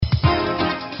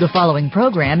The following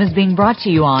program is being brought to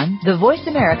you on the Voice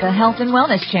America Health and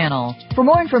Wellness Channel. For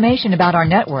more information about our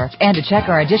network and to check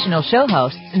our additional show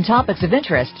hosts and topics of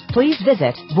interest, please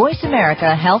visit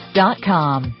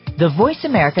voiceamericahealth.com. The Voice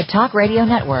America Talk Radio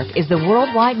Network is the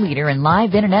worldwide leader in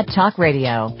live Internet talk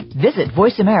radio. Visit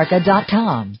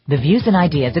voiceamerica.com. The views and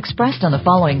ideas expressed on the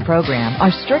following program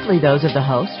are strictly those of the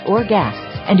host or guests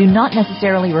and do not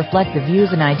necessarily reflect the views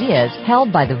and ideas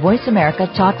held by the Voice America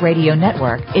Talk Radio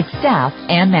Network, its staff,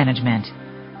 and management.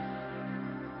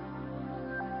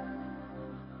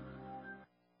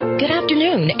 Good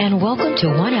afternoon and welcome to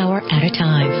 1 Hour at a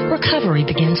Time. Recovery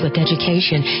begins with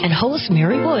education, and host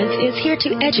Mary Woods is here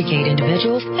to educate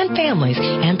individuals and families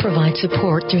and provide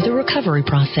support through the recovery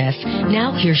process.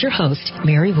 Now here's your host,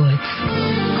 Mary Woods.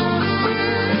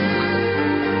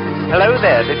 Hello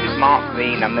there, this is Mark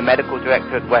Green. I'm the medical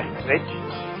director at Westridge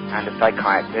and a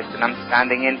psychiatrist, and I'm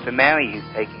standing in for Mary, who's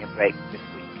taking a break this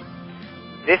week.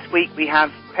 This week we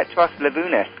have Petros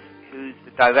Levounis, who's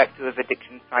the director of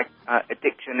Addiction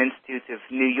Institute of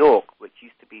New York, which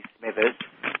used to be Smithers,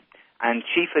 and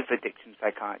Chief of Addiction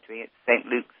Psychiatry at St.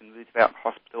 Luke's and Roosevelt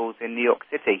Hospitals in New York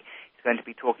City. He's going to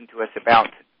be talking to us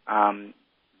about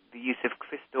the use of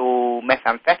crystal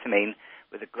methamphetamine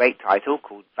with a great title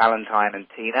called Valentine and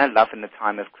Tina, Love in the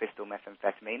Time of Crystal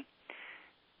Methamphetamine.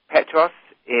 Petros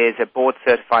is a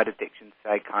board-certified addiction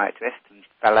psychiatrist and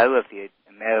fellow of the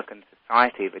American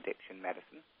Psychiatric Addiction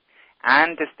Medicine,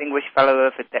 and Distinguished Fellow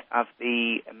of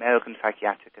the American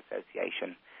Psychiatric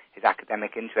Association. His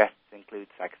academic interests include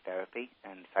psychotherapy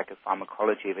and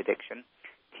psychopharmacology of addiction,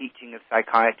 teaching of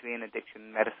psychiatry and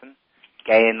addiction medicine,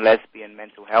 gay and lesbian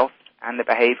mental health, and the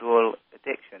behavioral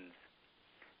addictions.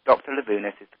 Dr.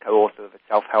 Levounis is the co-author of a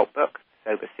self-help book,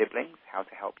 Sober Siblings, How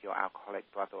to Help Your Alcoholic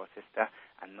Brother or Sister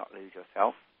and Not Lose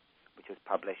Yourself, which was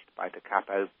published by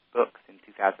DaCapo Books in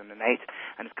 2008,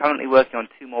 and is currently working on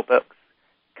 2 more books,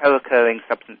 Co-Occurring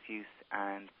Substance Use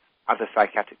and Other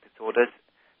Psychiatric Disorders,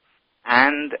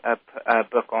 and a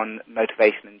book on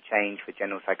motivation and change for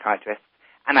general psychiatrists,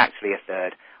 and actually a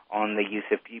 3rd on the use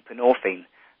of buprenorphine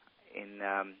in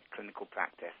clinical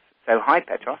practice. So, hi,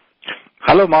 Petros.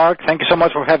 Hello, Mark. Thank you so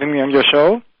much for having me on your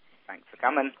show. Thanks for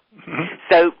coming. Mm-hmm.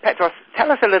 So, Petros,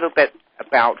 tell us a little bit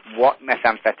about what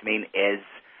methamphetamine is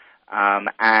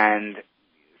and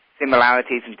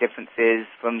similarities and differences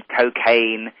from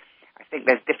cocaine. I think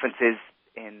there's differences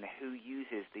in who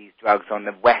uses these drugs on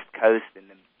the West Coast, in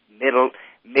the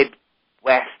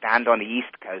Midwest, and on the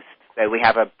East Coast. So we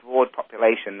have a broad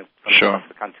population from across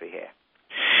the country here.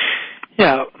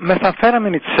 Yeah,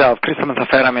 methamphetamine itself, crystal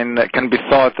methamphetamine, can be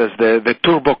thought as the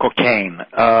turbo cocaine.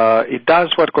 It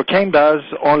does what cocaine does,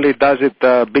 only it does it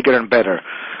bigger and better.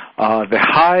 The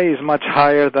high is much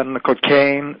higher than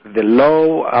cocaine. The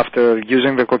low, after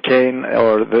using the cocaine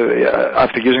or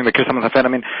after using the crystal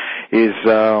methamphetamine, is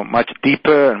much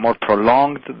deeper and more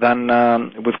prolonged than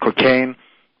with cocaine.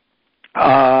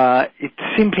 It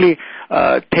simply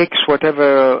takes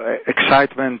whatever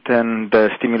excitement and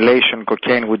stimulation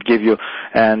cocaine would give you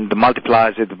and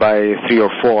multiplies it by 3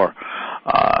 or 4.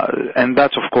 And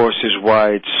that, of course, is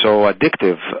why it's so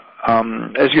addictive.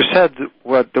 As you said,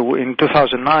 in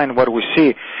 2009, what we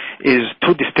see is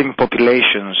 2 distinct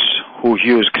populations who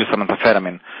use crystal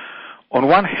methamphetamine. On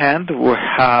one hand, we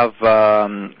have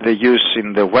the use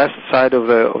in the west side of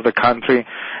the country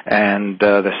and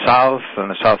the south and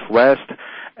the southwest,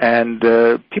 and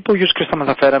people use crystal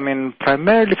methamphetamine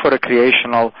primarily for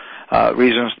recreational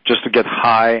reasons, just to get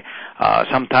high.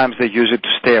 Sometimes they use it to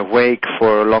stay awake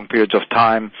for long periods of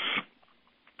time,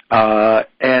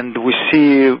 and we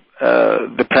see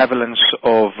the prevalence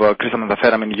of crystal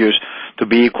methamphetamine use to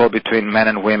be equal between men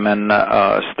and women,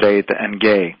 straight and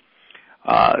gay.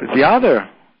 The other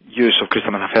use of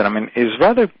crystal methamphetamine is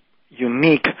rather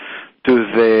unique to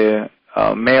the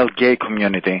male gay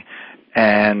community,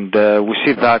 and we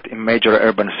see that in major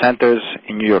urban centers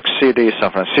in New York City,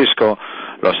 San Francisco,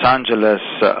 Los Angeles,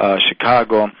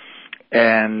 Chicago,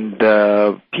 and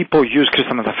people use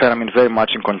crystal methamphetamine very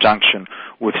much in conjunction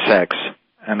with sex.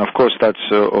 And of course that's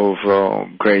of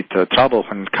great trouble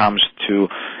when it comes to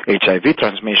HIV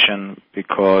transmission,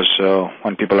 because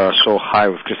when people are so high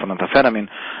with crystal methamphetamine,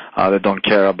 they don't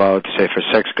care about safer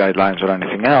sex guidelines or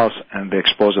anything else, and they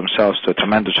expose themselves to a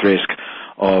tremendous risk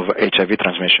of HIV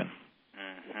transmission.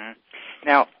 Mm-hmm.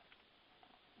 Now,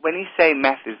 when you say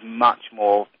meth is much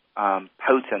more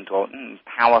potent or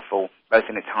powerful, both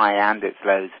in its high and its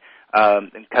lows,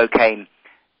 than cocaine,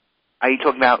 are you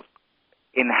talking about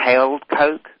inhaled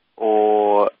coke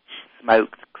or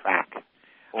smoked crack?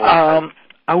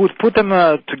 I would put them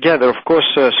together. Of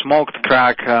course, smoked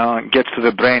crack gets to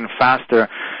the brain faster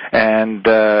and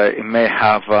it may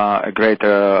have a greater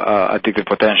addictive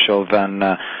potential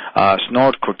than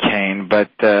snort cocaine, but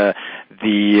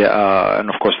and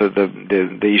of course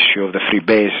the issue of the free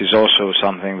base is also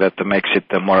something that makes it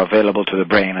more available to the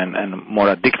brain and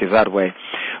more addictive that way.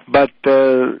 But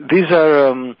these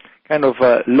are kind of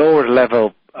lower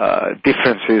level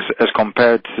differences as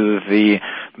compared to the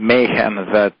mayhem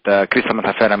that crystal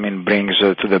methamphetamine brings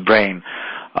to the brain.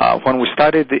 When we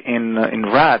studied in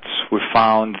rats, we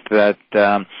found that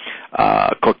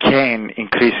cocaine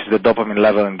increases the dopamine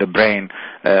level in the brain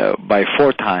by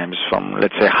 4 times, from,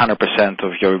 let's say, 100%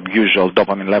 of your usual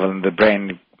dopamine level in the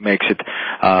brain, makes it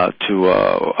to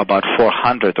about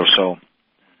 400 or so.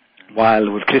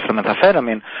 While with crystal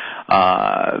methamphetamine,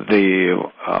 the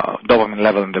dopamine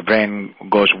level in the brain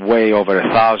goes way over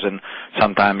 1,000.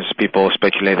 Sometimes people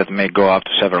speculate that it may go up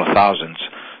to several thousands.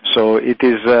 So it's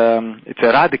a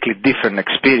radically different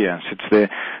experience. It's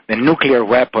the nuclear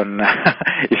weapon,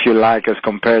 if you like, as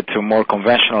compared to more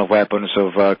conventional weapons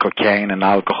of cocaine and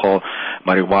alcohol,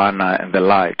 marijuana, and the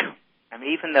like. And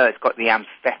even though it's got the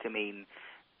amphetamine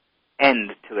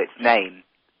end to its name,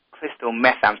 crystal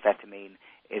methamphetamine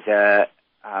is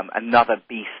another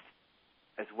beast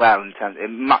as well, in terms of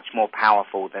much more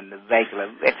powerful than the regular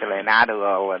Ritalin,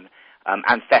 Adderall, and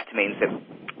amphetamines that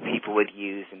people would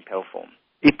use in pill form.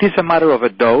 It is a matter of a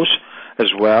dose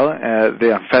as well.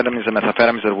 The amphetamines and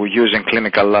methamphetamines that we use in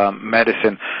clinical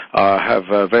medicine have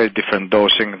a very different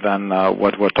dosing than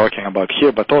what we're talking about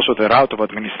here, but also the route of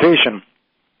administration.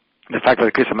 The fact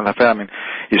that crystal methamphetamine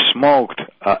is smoked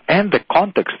and the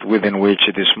context within which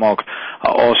it is smoked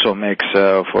also makes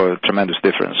for a tremendous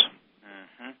difference.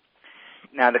 Mm-hmm.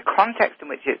 Now, the context in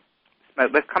which it's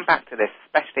smoked, we'll come back to this,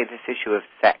 especially this issue of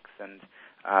sex and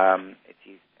its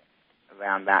use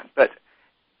around that. But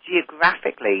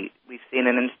geographically, we've seen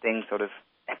an interesting sort of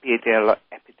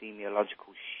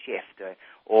epidemiological shift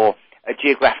or a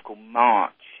geographical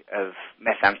march of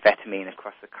methamphetamine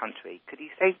across the country. Could you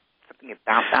say something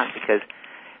about that? Because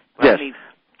yes,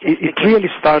 it really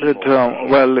started,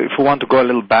 well, if we want to go a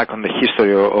little back on the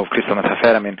history of crystal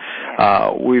methamphetamine,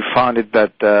 we found it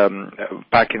that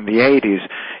back in the 80s,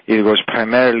 it was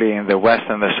primarily in the West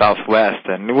and the Southwest,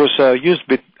 and it was used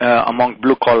among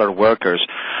blue-collar workers.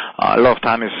 A lot of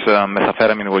times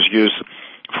methamphetamine was used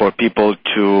for people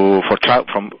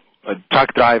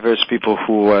truck drivers, people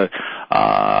who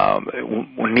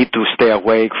need to stay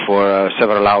awake for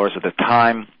several hours at a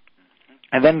time.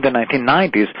 And then in the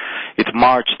 1990s, it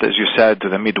marched, as you said, to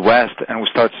the Midwest, and we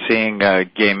started seeing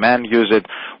gay men use it.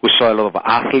 We saw a lot of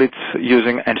athletes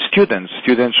using, and students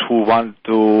who want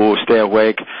to stay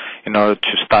awake in order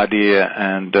to study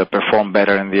and perform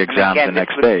better in the exam the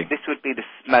next day. This would be the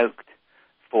smoked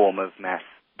form of meth.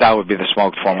 That would be the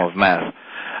smoked form of meth.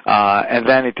 And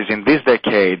then it is in this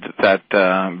decade that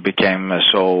became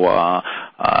so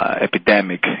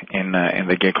epidemic in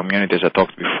the gay community, as I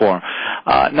talked before.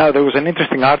 Now, there was an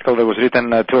interesting article that was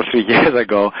written 2 or 3 years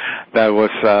ago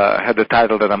that had the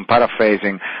title that I'm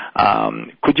paraphrasing.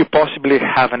 Could you possibly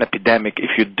have an epidemic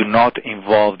if you do not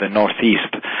involve the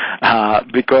Northeast?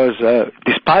 Because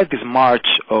despite this march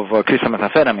of crystal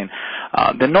methamphetamine,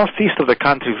 the Northeast of the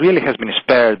country really has been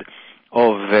spared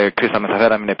of the crystal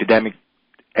methamphetamine epidemic,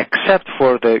 except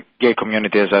for the gay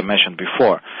community, as I mentioned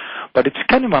before. But it's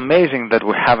kind of amazing that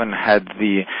we haven't had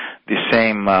the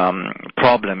same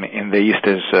problem in the East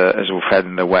as we've had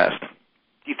in the West.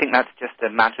 Do you think that's just a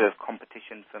matter of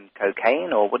competition from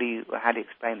cocaine, or how do you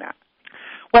explain that?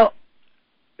 Well,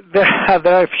 there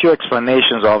are a few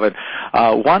explanations of it.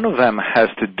 One of them has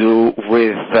to do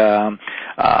with the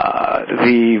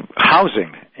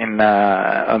housing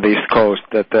on the East Coast,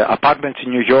 that the apartments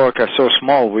in New York are so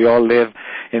small. We all live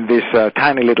in these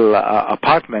tiny little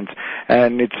apartments,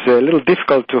 and it's a little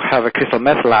difficult to have a crystal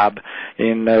meth lab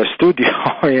in a studio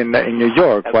in New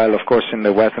York, while, of course, in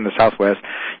the West and the Southwest,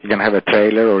 you can have a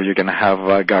trailer or you can have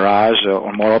a garage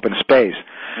or more open space.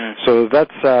 So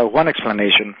that's one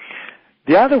explanation.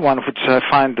 The other one, which I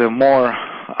find more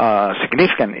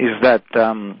significant, is that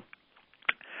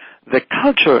the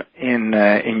culture in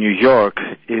New York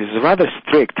is rather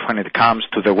strict when it comes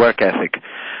to the work ethic.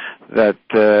 That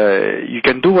you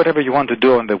can do whatever you want to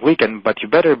do on the weekend, but you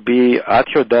better be at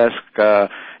your desk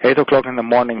 8 o'clock in the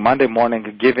morning, Monday morning,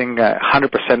 giving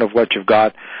 100% of what you've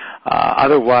got.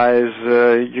 Otherwise,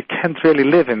 you can't really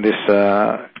live in this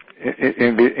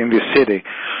in this city.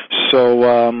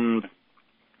 So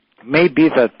maybe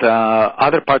that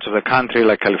other parts of the country,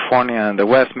 like California and the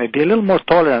West, may be a little more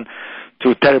tolerant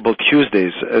to terrible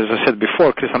Tuesdays. As I said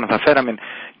before, crystal methamphetamine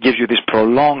gives you this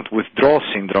prolonged withdrawal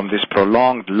syndrome, this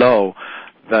prolonged low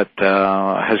that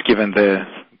has given the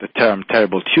term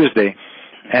Terrible Tuesday.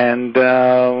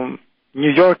 And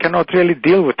New York cannot really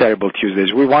deal with terrible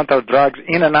Tuesdays. We want our drugs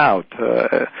in and out.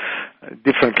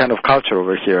 Different kind of culture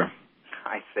over here.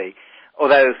 I see.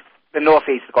 Although the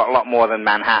Northeast has got a lot more than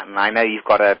Manhattan. I know you've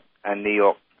got a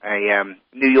New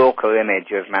Yorker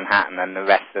image of Manhattan and the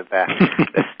rest of the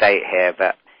state here,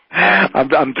 but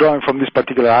I'm drawing from this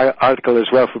particular article as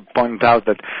well to point out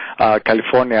that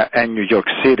California and New York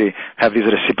City have this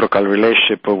reciprocal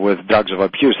relationship with drugs of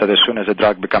abuse, that as soon as a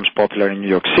drug becomes popular in New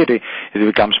York City, it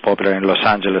becomes popular in Los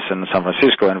Angeles and San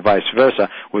Francisco and vice versa,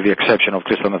 with the exception of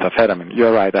crystal methamphetamine.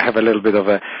 You're right, I have a little bit of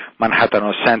a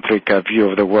Manhattanocentric view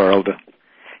of the world.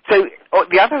 So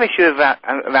the other issue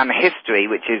around the history,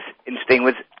 which is interesting,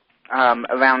 was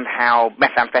around how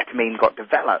methamphetamine got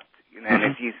developed, and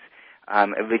its use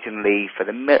originally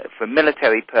for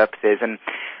military purposes. And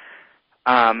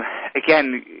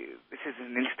again, this is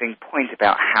an interesting point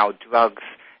about how drugs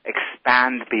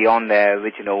expand beyond their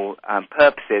original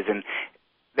purposes. And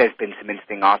there's been some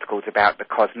interesting articles about the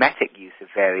cosmetic use of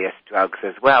various drugs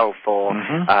as well for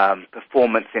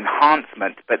performance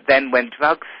enhancement. But then when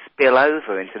drugs spill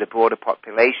over into the broader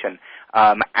population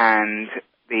and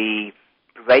the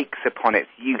brakes upon its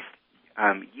use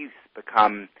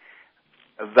become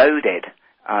eroded,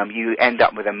 you end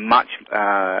up with a much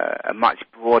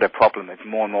broader problem as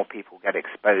more and more people get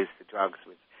exposed to drugs.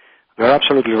 You're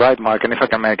absolutely right, Mark, and if I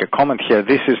can make a comment here,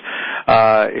 this is,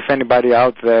 if anybody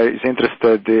out there is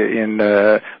interested in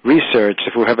research,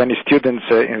 if we have any students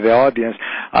in the audience,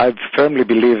 I firmly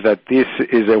believe that this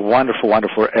is a wonderful,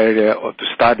 wonderful area to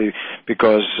study,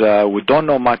 because we don't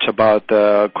know much about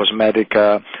cosmetic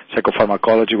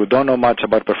psychopharmacology, we don't know much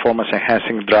about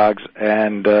performance-enhancing drugs,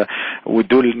 and we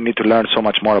do need to learn so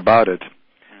much more about it.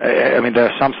 I mean, there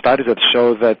are some studies that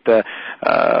show that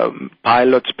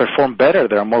pilots perform better.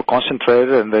 They are more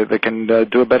concentrated, and they can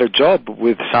do a better job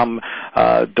with some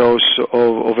dose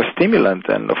of a stimulant.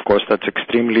 And, of course, that's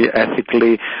extremely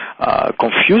ethically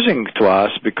confusing to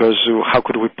us, because how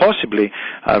could we possibly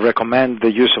recommend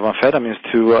the use of amphetamines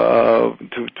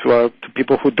to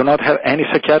people who do not have any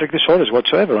psychiatric disorders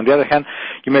whatsoever? On the other hand,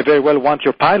 you may very well want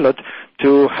your pilot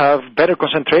to have better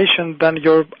concentration than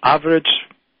your average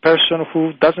person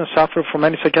who doesn't suffer from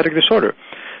any psychiatric disorder.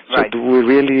 Right. So do we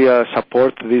really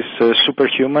support these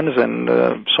superhumans and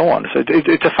so on? So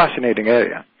it's a fascinating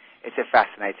area. It's a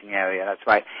fascinating area, that's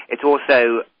right. It's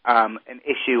also an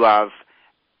issue of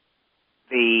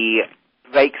the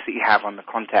brakes that you have on the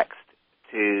context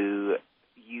to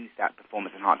use that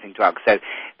performance-enhancing drug. So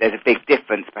there's a big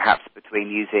difference, perhaps,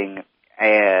 between using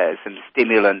some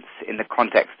stimulants in the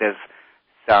context of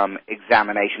some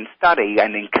examination study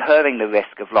and incurring the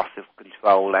risk of loss of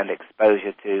control and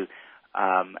exposure to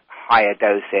higher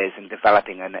doses and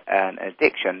developing an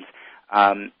addictions,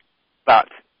 but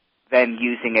then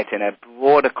using it in a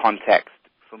broader context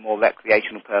for more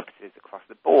recreational purposes across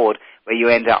the board, where you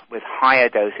end up with higher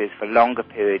doses for longer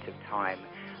periods of time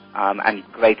and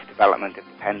greater development of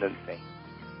dependency.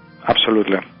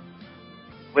 Absolutely.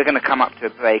 We're going to come up to a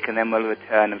break, and then we'll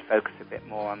return and focus a bit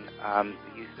more on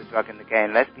the use of the drug in the gay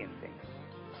and lesbian scene.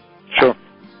 Sure.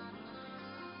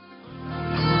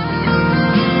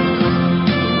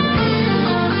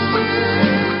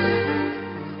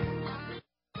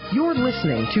 You're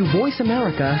listening to Voice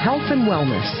America Health and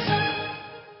Wellness.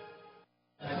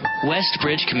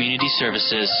 Westbridge Community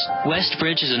Services.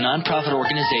 Westbridge is a nonprofit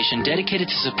organization dedicated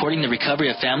to supporting the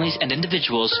recovery of families and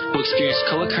individuals who experience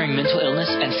co-occurring mental illness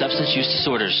and substance use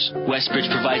disorders. Westbridge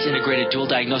provides integrated dual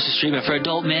diagnosis treatment for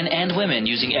adult men and women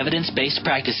using evidence-based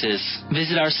practices.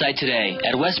 Visit our site today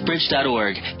at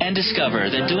westbridge.org and discover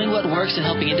that doing what works in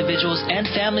helping individuals and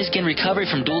families gain recovery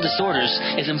from dual disorders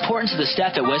is important to the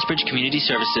staff at Westbridge Community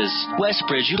Services.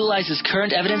 Westbridge utilizes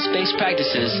current evidence-based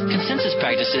practices, consensus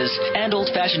practices, and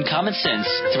old-fashioned common sense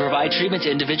to provide treatment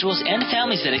to individuals and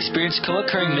families that experience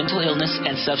co-occurring mental illness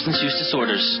and substance use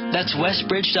disorders. That's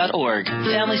westbridge.org,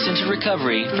 family-centered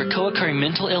recovery for co-occurring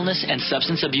mental illness and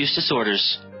substance abuse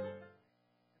disorders.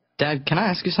 Dad, can I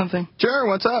ask you something? Sure,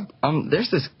 what's up?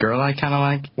 There's this girl I kind of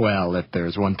like. Well, if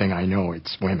there's one thing I know,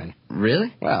 it's women.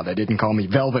 Really? Well, they didn't call me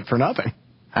Velvet for nothing.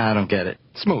 I don't get it.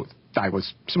 Smooth. I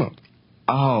was smooth.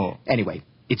 Oh. Anyway,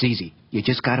 it's easy. You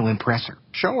just got to impress her.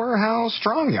 Show her how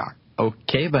strong you are.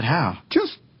 Okay, but how?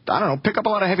 Just, I don't know, pick up a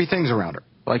lot of heavy things around her.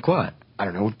 Like what? I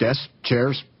don't know, desks,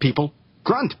 chairs, people.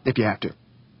 Grunt, if you have to.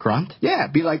 Grunt? Yeah,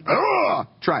 be like, ugh!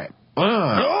 Try it.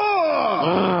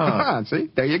 Ugh!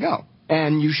 See, there you go.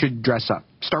 And you should dress up.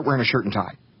 Start wearing a shirt and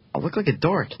tie. I'll look like a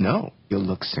dork. No, you'll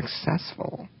look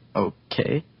successful.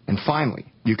 Okay. And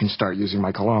finally, you can start using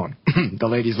my cologne. The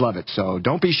ladies love it, so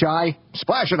don't be shy.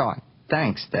 Splash it on.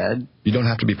 Thanks, Dad. You don't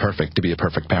have to be perfect to be a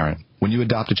perfect parent. When you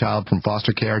adopt a child from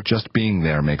foster care, just being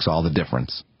there makes all the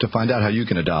difference. To find out how you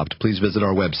can adopt, please visit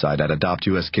our website at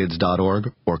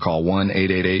adoptuskids.org or call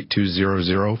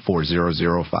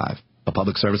 1-888-200-4005. A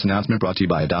public service announcement brought to you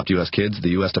by Adopt U.S. Kids,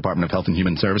 the U.S. Department of Health and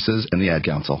Human Services, and the Ad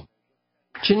Council.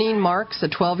 Janine Marks, a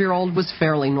 12-year-old, was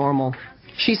fairly normal.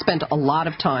 She spent a lot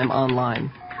of time online.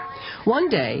 One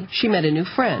day, she met a new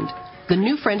friend. The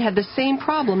new friend had the same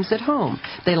problems at home.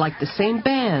 They liked the same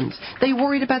bands. They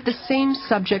worried about the same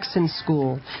subjects in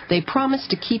school. They promised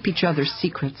to keep each other's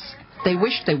secrets. They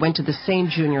wished they went to the same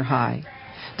junior high.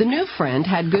 The new friend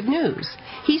had good news.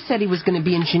 He said he was going to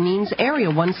be in Janine's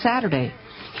area one Saturday.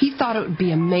 He thought it would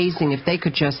be amazing if they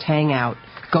could just hang out,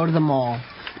 go to the mall.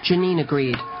 Janine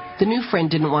agreed. The new friend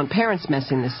didn't want parents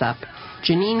messing this up.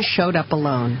 Janine showed up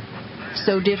alone.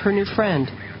 So did her new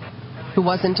friend, who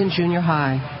wasn't in junior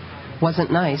high,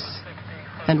 wasn't nice,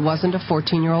 and wasn't a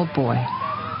 14-year-old boy.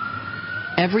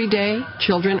 Every day,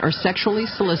 children are sexually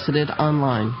solicited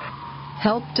online.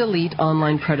 Help delete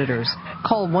online predators.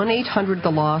 Call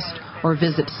 1-800-THE-LOST or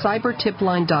visit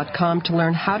cybertipline.com to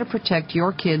learn how to protect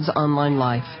your kids' online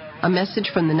life. A message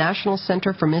from the National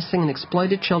Center for Missing and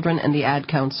Exploited Children and the Ad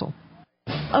Council.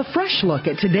 A fresh look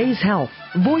at today's health.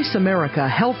 Voice America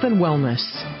Health and Wellness.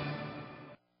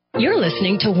 You're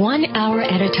listening to 1 Hour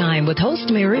at a Time with host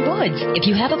Mary Woods. If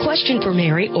you have a question for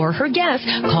Mary or her guest,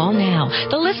 call now.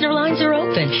 The listener lines are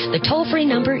open. The toll-free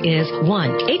number is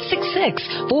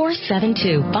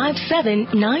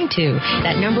 1-866-472-5792.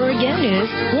 That number again is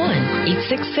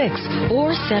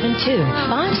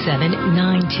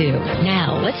 1-866-472-5792.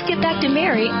 Now, let's get back to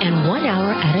Mary and 1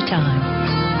 Hour at a Time.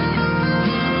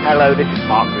 Hello, this is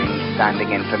Mark Green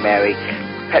standing in for Mary.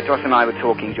 Petros and I were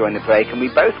talking during the break, and we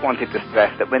both wanted to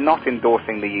stress that we're not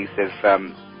endorsing the use of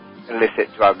illicit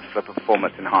drugs for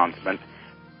performance enhancement,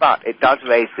 but it does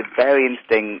raise the very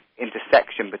interesting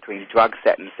intersection between drug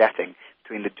set and setting,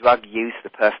 between the drug use, the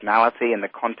personality, and the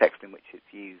context in which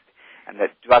it's used, and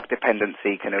that drug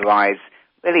dependency can arise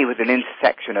really with an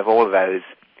intersection of all of those,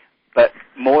 but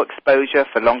more exposure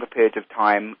for longer periods of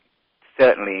time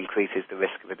certainly increases the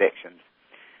risk of addictions.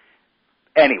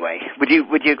 Anyway, would you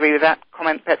agree with that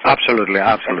comment, Petros? Absolutely.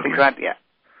 Yeah.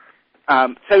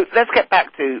 So let's get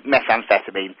back to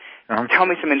methamphetamine. Tell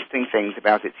me some interesting things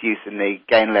about its use in the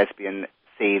gay and lesbian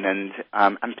scene, and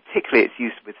particularly its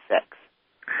use with sex.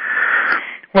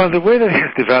 Well, the way that it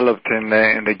has developed in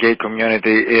the gay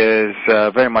community is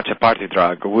very much a party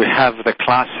drug. We have the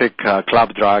classic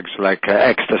club drugs like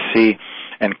ecstasy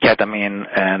and ketamine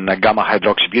and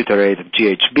gamma-hydroxybutyrate,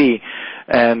 GHB.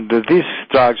 And these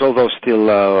drugs, although still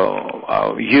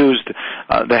used,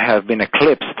 they have been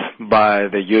eclipsed by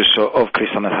the use of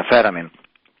crystal methamphetamine.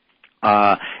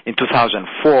 In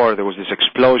 2004, there was this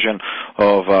explosion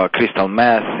of crystal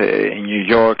meth in New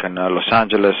York and Los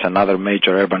Angeles and other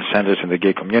major urban centers in the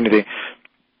gay community.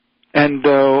 And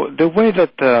the way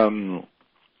that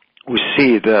we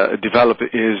see it develop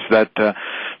is that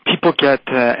people get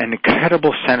an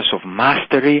incredible sense of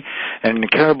mastery, an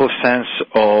incredible sense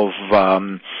of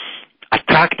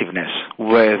attractiveness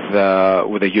with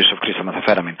the use of crystal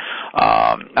methamphetamine.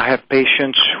 I have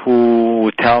patients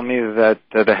who tell me that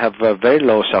they have a very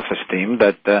low self-esteem,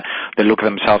 that they look at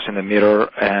themselves in the mirror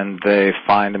and they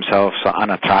find themselves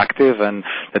unattractive, and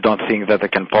they don't think that they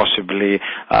can possibly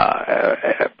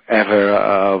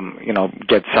ever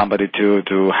get somebody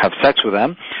to have sex with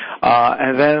them.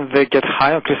 And then they get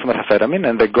high on crystal methamphetamine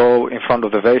and they go in front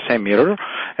of the very same mirror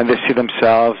and they see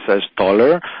themselves as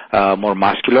taller, more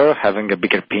muscular, having a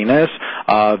bigger penis,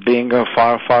 being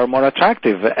far, far more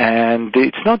attractive. And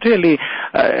it's not really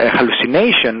a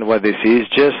hallucination what this is,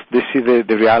 just they see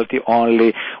the reality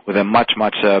only with a much,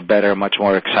 much better, much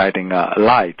more exciting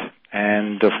light.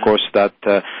 And, of course, that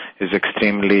is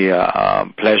extremely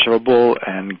pleasurable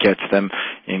and gets them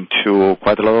into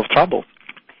quite a lot of trouble.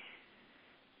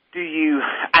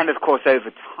 And of course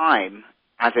over time,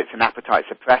 as it's an appetite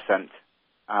suppressant,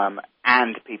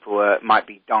 and people might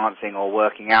be dancing or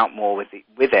working out more with it,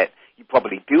 you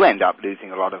probably do end up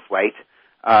losing a lot of weight,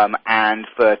 and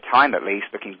for a time at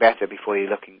least looking better before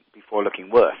looking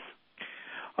worse.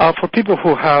 For people who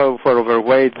are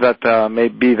overweight, that may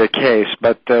be the case,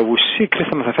 but we see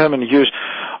crystal methamphetamine used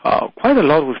quite a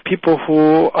lot with people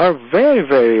who are very,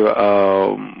 very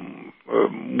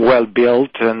well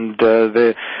built, and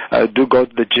they do go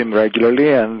to the gym regularly,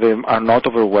 and they are not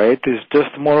overweight. It's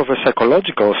just more of a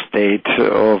psychological state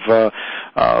of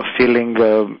feeling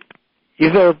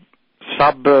either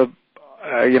suboptimal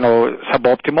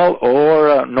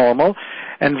or normal,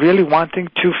 and really wanting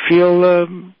to feel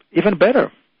even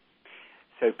better.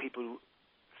 So people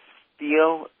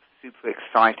feel super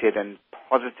excited and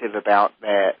positive about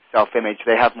their self-image.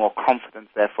 They have more confidence,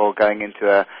 therefore, going into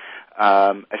a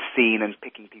scene and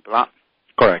picking people up.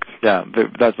 Correct. Yeah,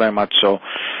 that's very much so.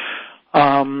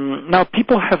 Now,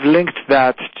 people have linked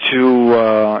that to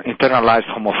internalized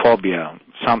homophobia,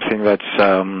 something that's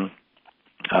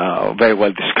very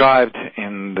well described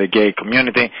in the gay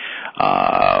community.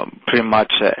 Pretty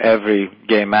much every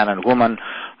gay man and woman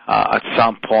at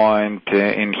some point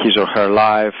in his or her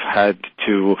life had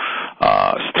to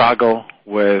struggle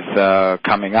with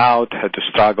coming out, had to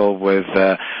struggle with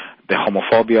the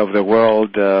homophobia of the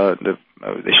world, the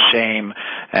shame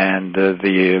and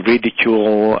the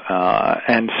ridicule,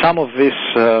 and some of this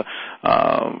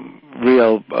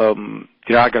real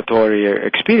derogatory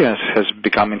experience has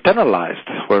become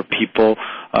internalized, where people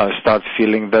start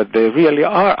feeling that they really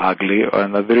are ugly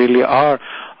and that they really are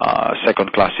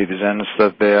second-class citizens,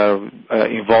 that they are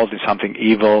involved in something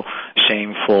evil,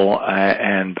 shameful,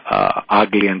 and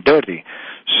ugly and dirty.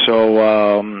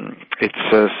 So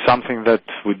it's something that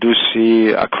we do see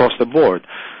across the board.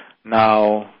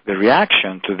 Now, the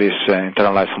reaction to this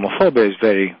internalized homophobia is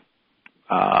very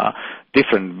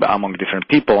different among different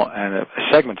people, and a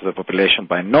segment of the population,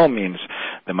 by no means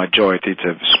the majority, it's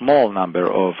a small number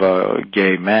of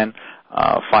gay men,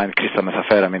 find crystal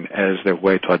methamphetamine as the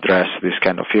way to address these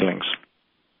kind of feelings.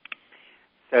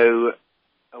 So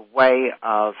a way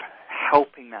of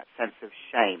helping that sense of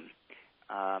shame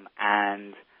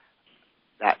and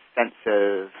that sense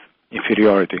of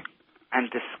inferiority and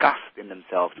disgust in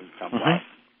themselves in some way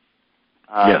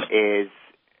yes. is,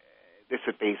 this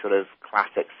would be sort of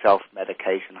classic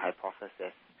self-medication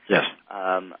hypothesis. Yes.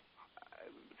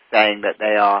 Saying that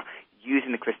they are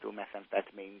using the crystal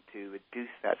methamphetamine to reduce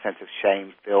that sense of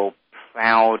shame, feel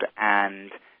proud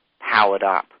and powered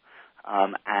up,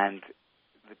 and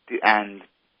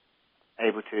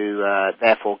able to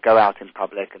therefore go out in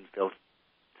public and feel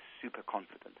super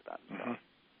confident about themselves. Mm-hmm.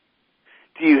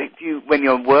 Do you, when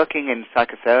you're working in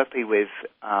psychotherapy with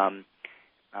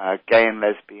gay and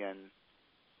lesbian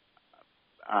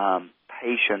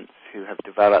patients who have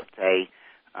developed a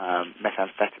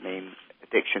methamphetamine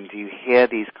addiction, do you hear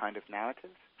these kind of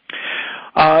narratives?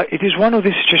 It is one of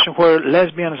these situations where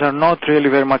lesbians are not really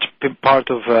very much part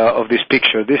of this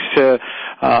picture. This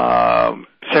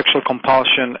sexual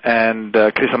compulsion and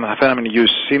crystal methamphetamine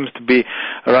use seems to be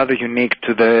rather unique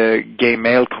to the gay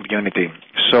male community.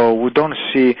 So we don't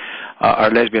see our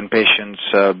lesbian patients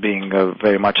being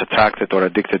very much attracted or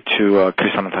addicted to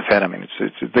crystal methamphetamine.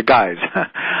 It's the guys.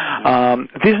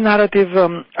 This narrative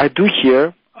I do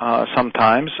hear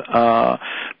sometimes,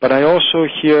 but I also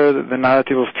hear the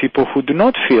narrative of people who do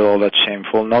not feel all that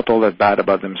shameful, not all that bad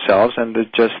about themselves, and they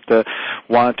just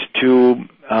want to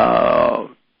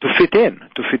fit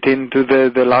into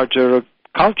the larger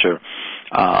culture.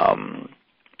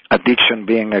 Addiction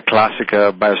being a classic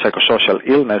biopsychosocial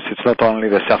illness, it's not only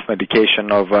the self-medication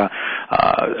of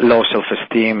low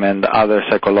self-esteem and other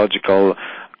psychological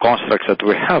constructs that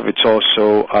we have, it's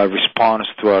also a response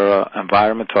to our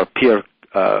environment, to our peer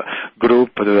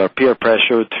group, to our peer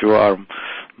pressure, to our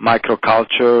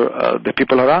microculture, the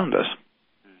people around us.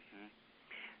 Mm-hmm.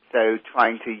 So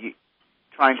trying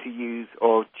to use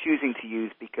or choosing to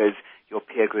use because your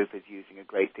peer group is using a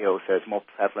great deal, so it's more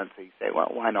prevalent, so you say,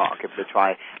 well, why not? I'll give it a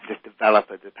try. Just develop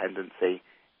a dependency,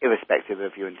 irrespective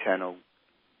of your internal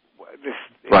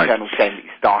shame that you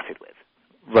started with.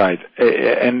 Right,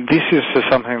 and this is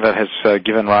something that has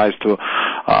given rise to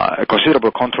a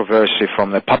considerable controversy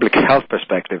from the public health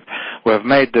perspective. We have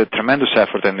made a tremendous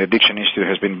effort, and the Addiction Institute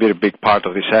has been a very big part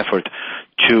of this effort,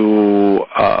 to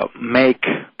make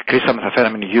crystal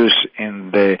methamphetamine use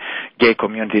in the gay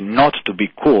community not to be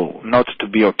cool, not to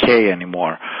be okay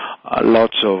anymore.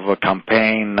 Lots of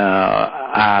campaign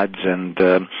ads and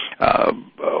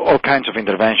all kinds of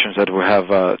interventions that we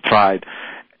have tried.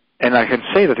 And I can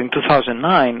say that in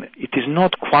 2009, it is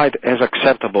not quite as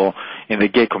acceptable in the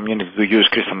gay community to use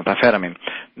crystal methamphetamine.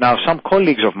 Now, some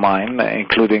colleagues of mine,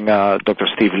 including Dr.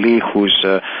 Steve Lee, who's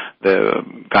the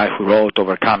guy who wrote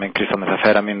Overcoming Crystal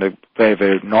Methamphetamine, very,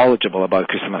 very knowledgeable about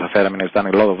crystal methamphetamine, has done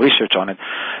a lot of research on it,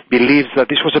 believes that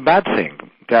this was a bad thing,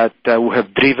 that we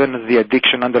have driven the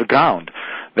addiction underground,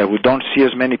 that we don't see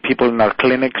as many people in our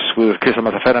clinics with crystal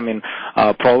methamphetamine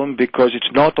problem because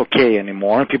it's not okay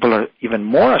anymore. People are even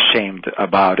more ashamed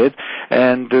about it,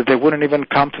 and they wouldn't even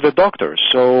come to the doctor.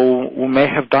 So we may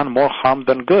have done more harm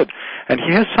than good. And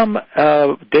he has some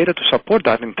data to support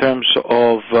that in terms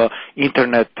of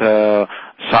internet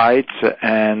sites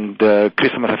and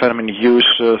crystal methamphetamine use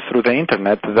through the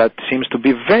internet that seems to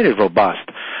be very robust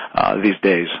these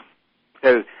days.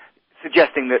 So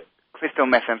suggesting that crystal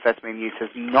methamphetamine use has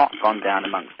not gone down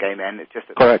amongst gay men. It's just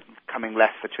that Correct. it's becoming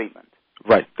less for treatment.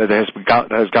 Right, that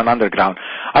has gone underground.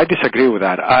 I disagree with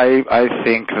that. I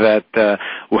think that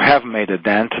we have made a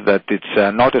dent, that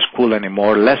it's not as cool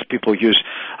anymore. Less people use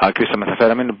crystal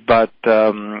methamphetamine, but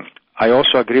I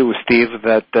also agree with Steve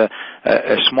that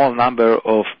a small number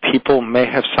of people may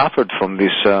have suffered from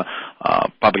this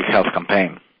public health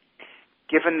campaign.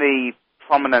 Given the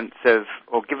prominence of,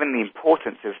 or given the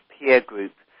importance of peer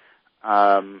group,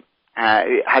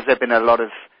 has there been a lot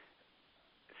of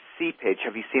seepage?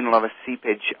 Have you seen a lot of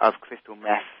seepage of crystal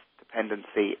meth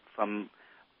dependency from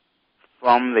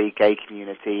the gay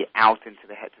community out into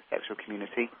the heterosexual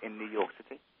community in New York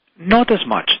City? Not as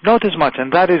much,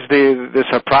 and that is the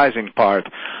surprising part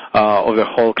of the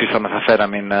whole crystal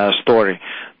methamphetamine story,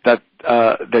 that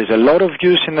there's a lot of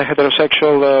use in the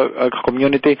heterosexual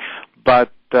community,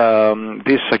 but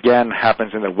this again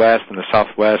happens in the West, in the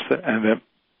Southwest,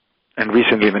 and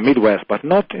recently in the Midwest, but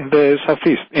not in the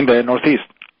Southeast, in the Northeast.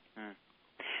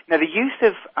 Now, the use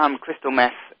of crystal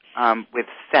meth with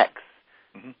sex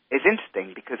is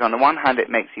interesting because, on the one hand, it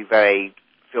makes you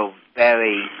feel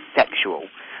very sexual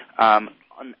and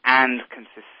can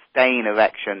sustain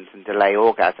erections and delay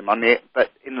orgasm.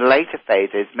 But in the later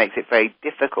phases, makes it very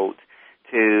difficult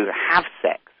to have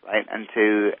sex, right, and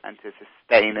to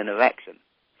sustain an erection.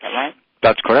 Is that right?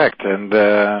 That's correct, and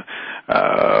there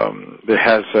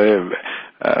has a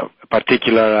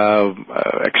particular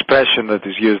expression that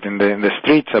is used in the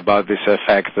streets about this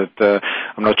effect that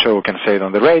I'm not sure we can say it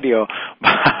on the radio,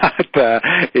 but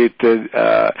it's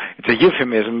a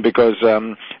euphemism because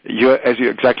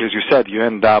exactly as you said, you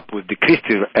end up with decreased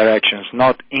erections,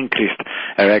 not increased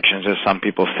erections as some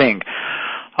people think.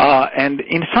 And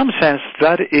in some sense,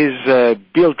 that is a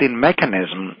built-in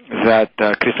mechanism that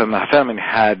crystal methamphetamine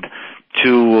had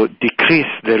to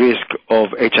decrease the risk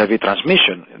of HIV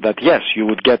transmission. That yes, you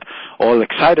would get all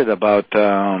excited about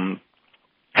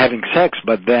having sex,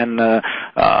 but then the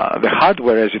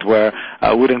hardware, as it were,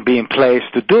 wouldn't be in place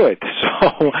to do it.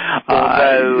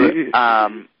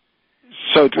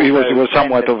 So it was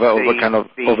somewhat of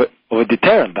a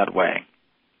deterrent that way.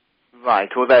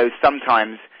 Right. Although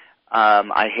sometimes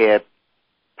I hear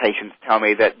patients tell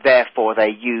me that therefore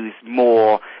they use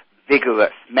more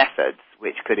vigorous methods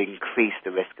which could increase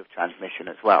the risk of transmission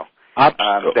as well. That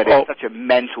it's such a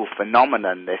mental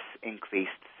phenomenon, this increased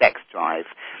sex drive,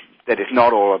 that it's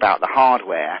not all about the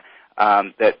hardware,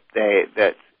 that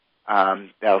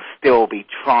they'll still be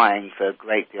trying for a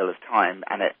great deal of time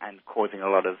and causing a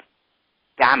lot of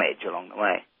damage along the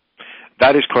way.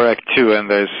 That is correct, too, and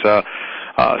there's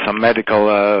some medical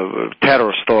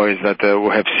terror stories that we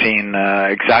have seen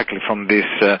exactly from this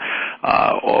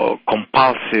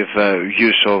compulsive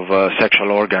use of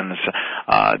sexual organs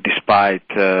despite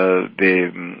the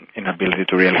inability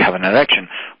to really have an erection.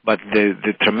 But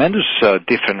the tremendous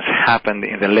difference happened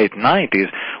in the late 90s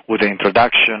with the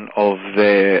introduction of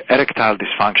the erectile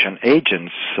dysfunction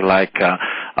agents like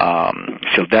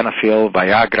sildenafil,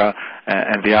 Viagra,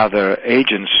 and the other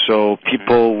agents. So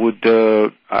people would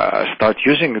start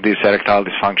using these erectile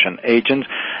dysfunction agents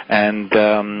and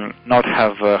not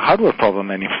have a hardware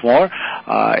problem anymore,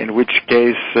 in which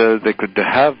case they could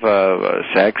have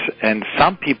sex. And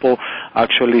some people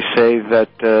actually say that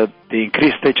the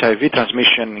increased HIV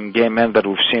transmission in gay men that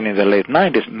we've seen in the late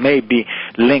 90s may be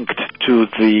linked to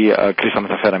the crystal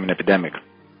methamphetamine epidemic.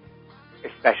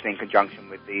 Especially in conjunction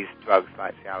with these drugs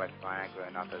like Cialis, Viagra,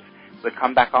 and others. We'll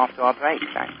come back after our break.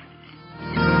 Thanks.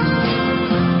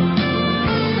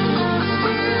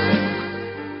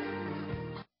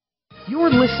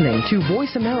 You're listening to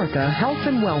Voice America Health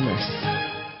and Wellness.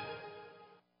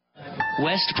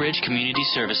 Westbridge Community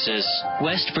Services.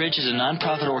 Westbridge is a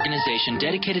nonprofit organization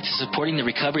dedicated to supporting the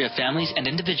recovery of families and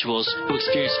individuals who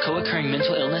experience co-occurring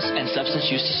mental illness and substance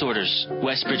use disorders.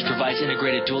 Westbridge provides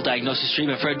integrated dual diagnosis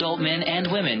treatment for adult men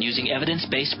and women using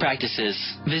evidence-based practices.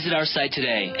 Visit our site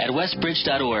today at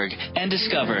westbridge.org and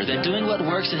discover that doing what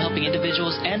works in helping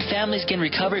individuals and families gain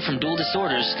recovery from dual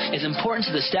disorders is important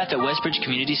to the staff at Westbridge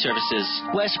Community Services.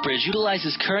 Westbridge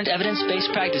utilizes current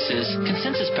evidence-based practices,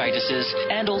 consensus practices,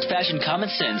 and old-fashioned common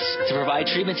sense to provide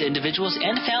treatment to individuals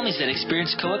and families that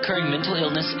experience co-occurring mental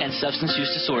illness and substance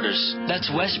use disorders. That's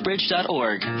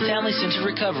westbridge.org, family-centered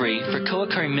recovery for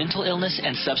co-occurring mental illness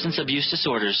and substance abuse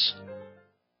disorders.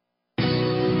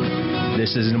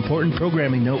 This is an important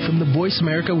programming note from the Voice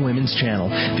America Women's Channel.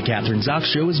 The Catherine Zox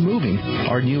Show is moving.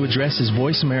 Our new address is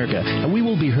Voice America, and we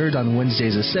will be heard on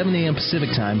Wednesdays at 7 a.m.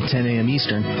 Pacific Time, 10 a.m.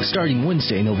 Eastern, starting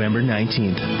Wednesday, November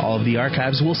 19th. All of the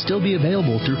archives will still be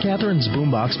available through Catherine's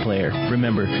Boombox player.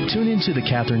 Remember, tune into the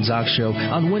Catherine Zox Show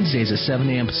on Wednesdays at 7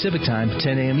 a.m. Pacific Time,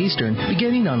 10 a.m. Eastern,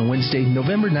 beginning on Wednesday,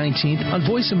 November 19th on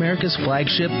Voice America's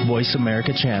flagship Voice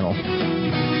America channel.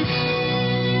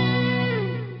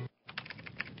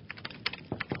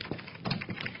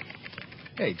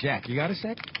 Hey, Jack, you got a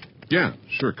sec? Yeah,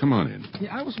 sure, come on in.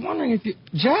 Yeah, I was wondering if you...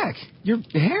 Jack, your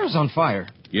hair's on fire.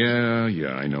 Yeah,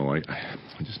 I know. I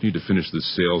just need to finish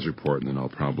this sales report, and then I'll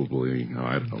probably,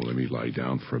 I don't know, let me lie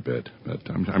down for a bit. But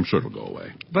I'm sure it'll go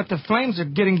away. But the flames are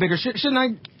getting bigger. Shouldn't I...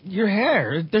 Your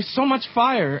hair, there's so much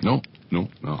fire. No,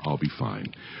 I'll be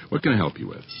fine. What can I help you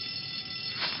with?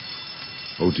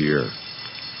 Oh, dear.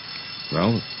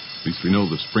 Well, at least we know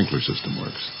the sprinkler system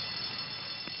works.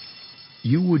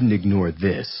 You wouldn't ignore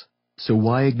this, so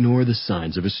why ignore the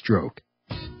signs of a stroke?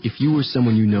 If you or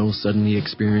someone you know suddenly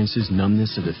experiences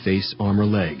numbness of the face, arm, or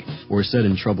leg, or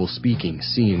sudden trouble speaking,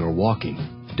 seeing, or walking,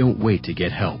 don't wait to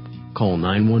get help. Call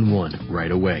 911 right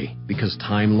away, because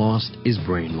time lost is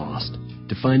brain lost.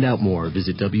 To find out more,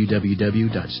 visit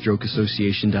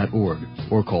www.strokeassociation.org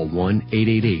or call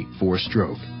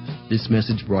 1-888-4STROKE. This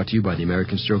message brought to you by the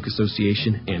American Stroke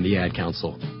Association and the Ad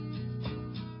Council.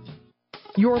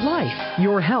 Your life,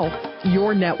 your health,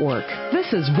 your network.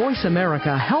 This is Voice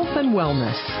America Health and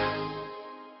Wellness.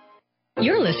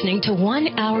 You're listening to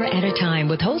 1 Hour at a Time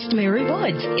with host Mary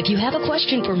Woods. If you have a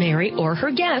question for Mary or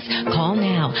her guest, call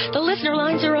now. The listener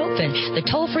lines are open. The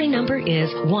toll-free number is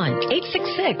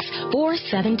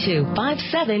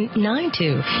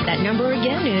 1-866-472-5792. That number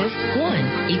again is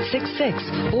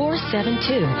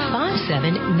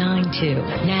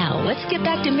 1-866-472-5792. Now, let's get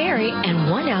back to Mary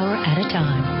and 1 Hour at a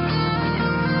Time.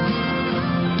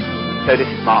 So this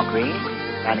is Mark Green,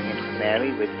 standing in for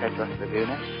Mary with Petros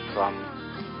Levounis from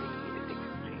the Addiction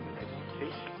Treatment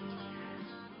Institute.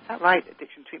 Is that right?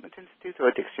 Addiction Treatment Institute or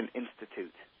Addiction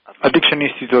Institute? Addiction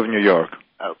Institute of New York.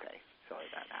 Okay, sorry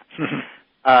about that.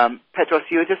 Petros,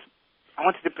 I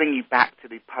wanted to bring you back to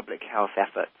the public health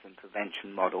efforts and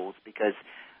prevention models because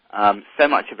so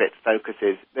much of it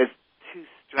focuses, there's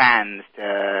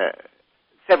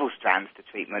several strands to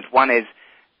treatment. One is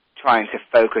trying to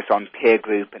focus on peer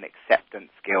group and acceptance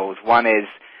skills. One is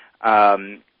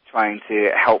trying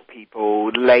to help people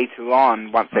later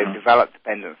on, once they've developed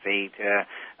dependency, to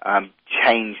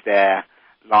change their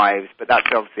lives. But that's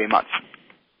obviously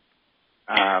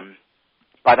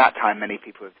by that time, many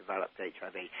people have developed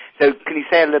HIV. So can you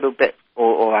say a little bit,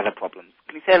 or other problems,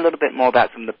 can you say a little bit more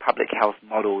about some of the public health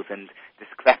models and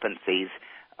discrepancies?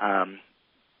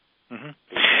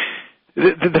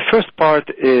 The first part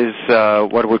is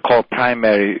what we call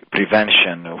primary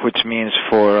prevention, which means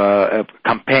for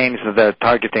campaigns that are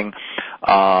targeting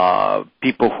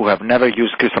people who have never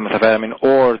used crystal methamphetamine,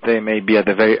 or they may be at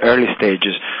the very early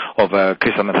stages of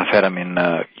crystal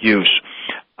methamphetamine use.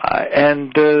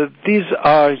 And these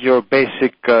are your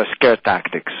basic scare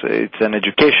tactics. It's an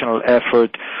educational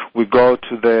effort. We go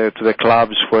to the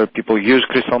clubs where people use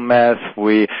crystal meth.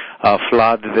 We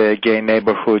flood the gay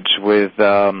neighborhoods with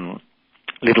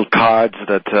little cards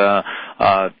that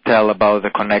tell about the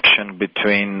connection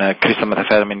between crystal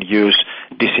methamphetamine use,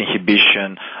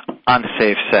 disinhibition,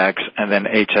 unsafe sex, and then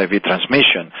HIV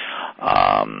transmission.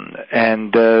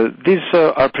 These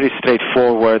are pretty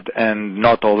straightforward and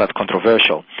not all that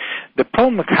controversial. The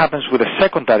problem that happens with the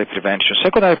secondary prevention.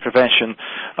 Secondary prevention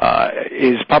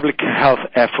is public health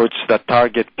efforts that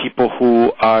target people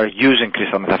who are using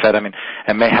crystal methamphetamine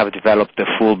and may have developed the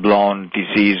full-blown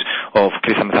disease of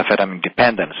crystal methamphetamine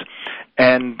dependence.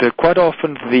 And quite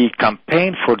often the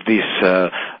campaign for these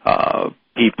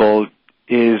people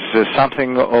is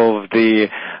something of the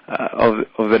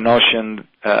notion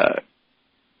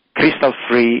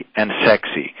crystal-free and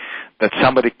sexy, that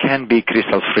somebody can be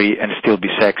crystal-free and still be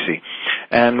sexy.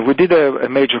 And we did a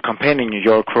major campaign in New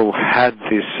York where we had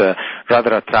these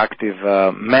rather attractive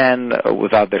men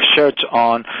without their shirts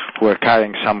on who were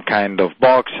carrying some kind of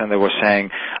box, and they were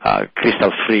saying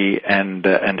crystal-free and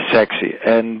sexy.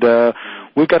 And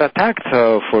we got attacked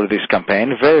for this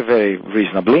campaign very, very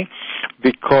reasonably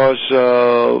because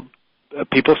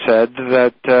people said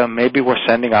that maybe we're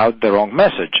sending out the wrong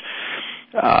message.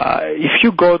 If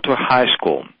you go to a high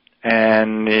school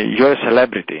and you're a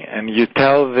celebrity and you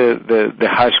tell the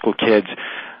high school kids,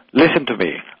 listen to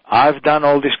me, I've done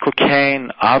all this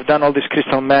cocaine, I've done all this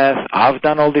crystal meth, I've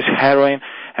done all this heroin,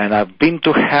 and I've been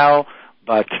to hell,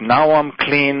 but now I'm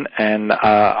clean and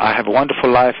I have a wonderful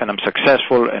life and I'm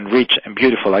successful and rich and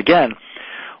beautiful again.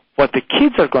 what the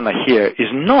kids are going to hear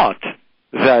is not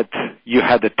that you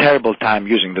had a terrible time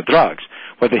using the drugs.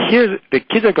 What the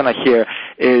kids are going to hear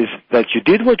is that you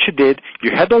did what you did,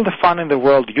 you had all the fun in the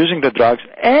world using the drugs,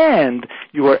 and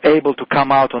you were able to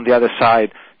come out on the other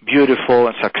side beautiful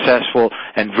and successful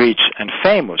and rich and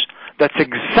famous. That's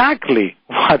exactly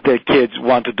what the kids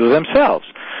want to do themselves.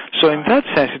 So in that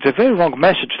sense, it's a very wrong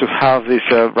message to have these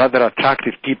rather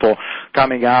attractive people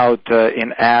coming out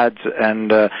in ads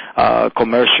and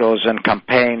commercials and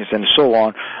campaigns and so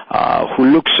on, who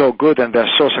look so good and they're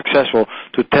so successful,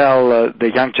 to tell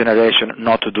the young generation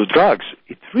not to do drugs.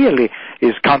 It really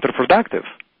is counterproductive.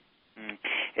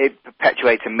 It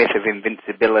perpetuates a myth of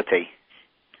invincibility.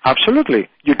 Absolutely.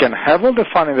 You can have all the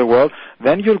fun in the world,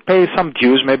 then you'll pay some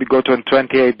dues, maybe go to a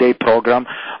 28-day program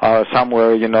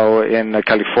somewhere, in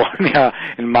California,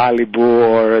 in Malibu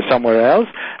or somewhere else,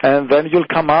 and then you'll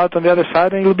come out on the other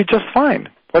side and you'll be just fine.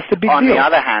 What's the big deal? On the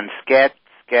other hand, scare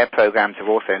programs have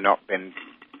also not been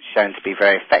shown to be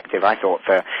very effective, I thought,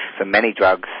 for many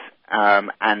drugs,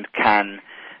 and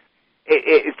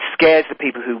it scares the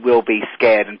people who will be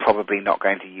scared and probably not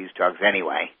going to use drugs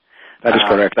anyway. That is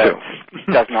correct, too.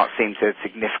 It does not seem to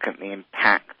significantly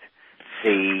impact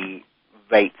the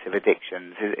rates of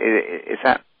addictions. Is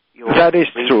that your... That is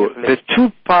true. The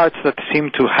two parts that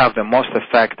seem to have the most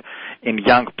effect in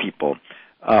young people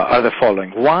are the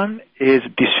following. One is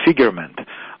disfigurement.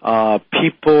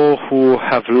 People who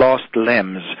have lost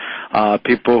limbs,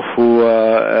 people who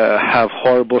have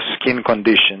horrible skin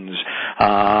conditions,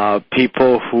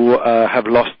 people who have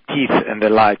lost teeth and the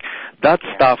like. That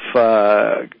stuff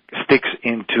sticks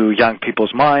into young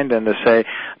people's mind, and they say,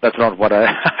 that's not what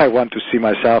I want to see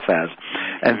myself as.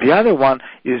 And the other one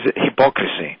is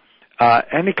hypocrisy.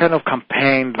 Any kind of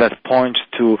campaign that points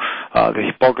to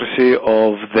the hypocrisy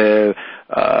of the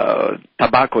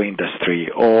tobacco industry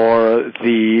or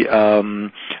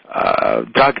the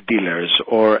drug dealers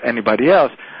or anybody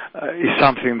else is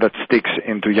something that sticks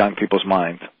into young people's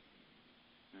minds.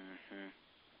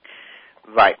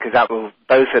 Right, because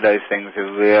both of those things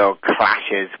are real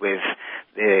clashes with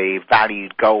the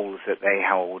valued goals that they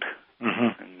hold.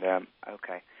 Mm-hmm. And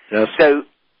okay. Yes. So,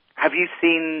 have you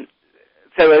seen?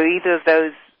 So, are either of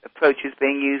those approaches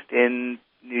being used in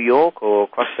New York or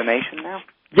across the nation now?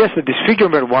 Yes, the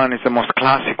disfigurement one is the most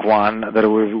classic one that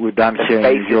we've done here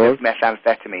in New York. With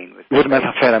methamphetamine. With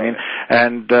methamphetamine,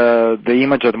 and the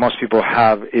image that most people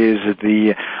have is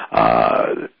the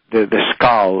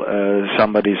skull,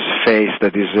 somebody's face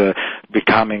that is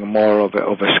becoming more of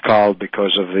a skull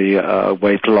because of the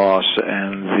weight loss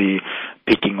and the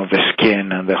picking of the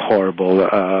skin and the horrible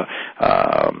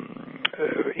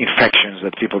infections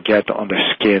that people get on the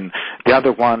skin. The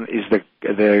other one is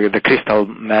the crystal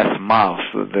meth mouth,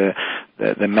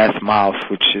 the meth mouth,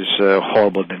 which is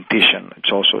horrible dentition.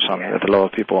 It's also something that a lot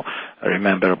of people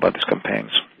remember about these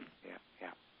campaigns.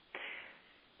 Yeah.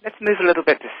 Let's move a little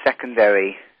bit to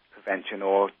secondary prevention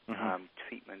or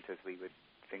treatment, as we would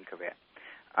think of it.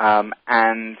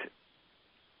 And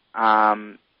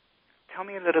tell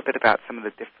me a little bit about some of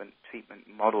the different treatment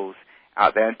models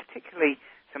out there, and particularly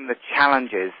some of the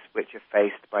challenges which are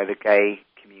faced by the gay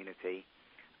community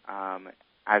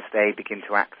as they begin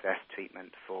to access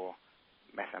treatment for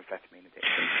methamphetamine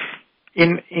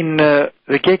addiction. In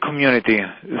the gay community,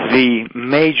 the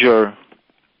major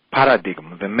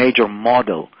paradigm, the major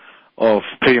model of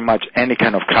pretty much any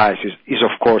kind of crisis is,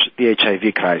 of course, the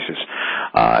HIV crisis.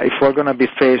 If we're going to be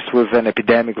faced with an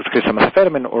epidemic with crystal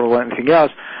methamphetamine or anything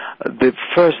else, the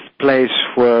first place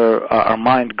where our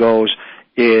mind goes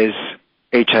is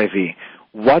HIV.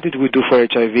 What did we do for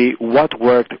HIV? What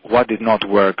worked? What did not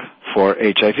work for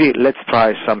HIV? Let's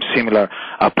try some similar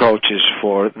approaches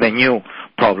for the new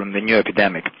problem, the new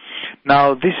epidemic.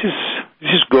 Now, this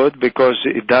is good because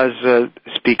it does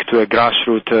speak to a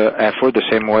grassroots effort, the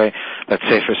same way that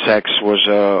safer sex was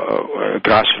a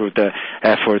grassroots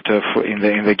effort in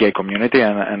the gay community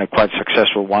and a quite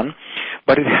successful one.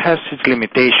 But it has its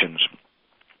limitations.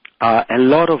 A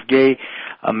lot of gay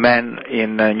men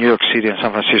in New York City and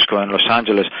San Francisco and Los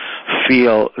Angeles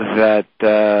feel that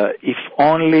if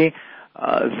only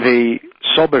the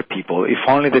sober people, if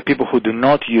only the people who do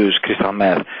not use crystal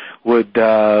meth would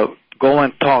go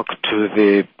and talk to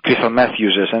the crystal meth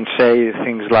users and say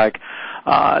things like,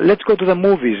 let's go to the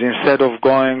movies instead of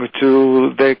going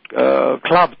to the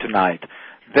club tonight,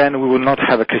 then we will not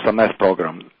have a crystal meth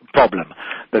problem.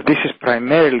 That this is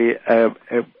primarily a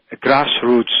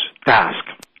grassroots task.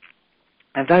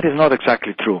 And that is not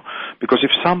exactly true, because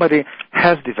if somebody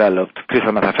has developed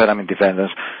crystal methamphetamine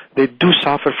dependence, they do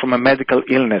suffer from a medical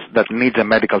illness that needs a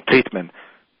medical treatment.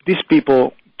 These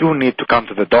people do need to come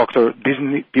to the doctor.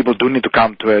 These people do need to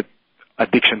come to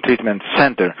addiction treatment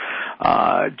center.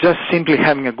 Just simply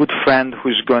having a good friend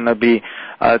who's going to be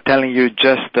telling you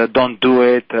just don't do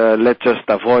it, let's just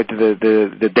avoid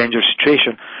the dangerous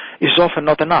situation, is often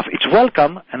not enough. It's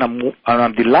welcome, and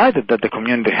I'm delighted that the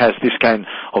community has this kind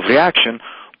of reaction,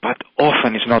 but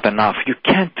often it's not enough. You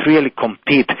can't really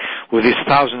compete with these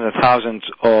thousands and thousands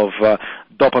of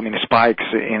dopamine spikes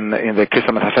in the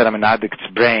crystal methamphetamine addict's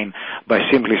brain by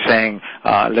simply saying,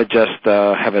 let's just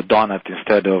have a donut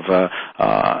instead of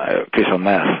crystal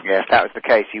meth. Yeah, if that was the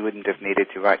case, you wouldn't have needed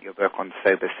to write your book on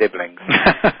sober siblings.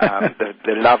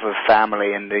 The love of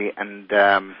family and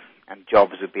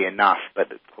jobs would be enough,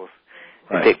 but of course,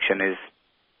 addiction is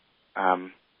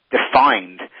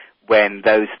defined when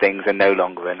those things are no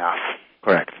longer enough.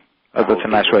 Correct. That's a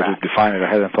nice way to define it.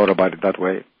 I hadn't thought about it that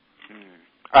way.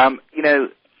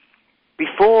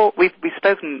 Before we've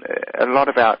spoken a lot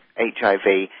about HIV.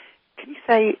 Can you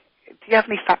say, do you have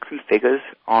any facts and figures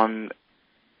on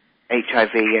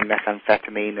HIV and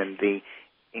methamphetamine and the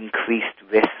increased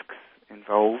risks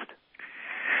involved?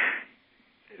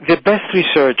 The best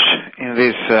research in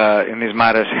these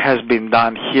matters has been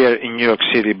done here in New York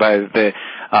City by the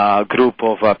group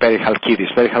of Perry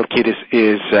Halkidis. Perry Halkidis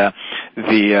is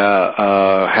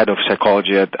the head of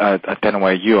psychology at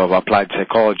NYU, of applied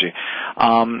psychology.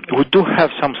 We do have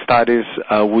some studies.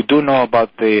 We do know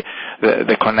about the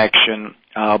connection,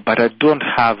 but I don't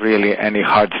have really any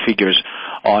hard figures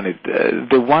on it.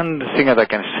 The one thing that I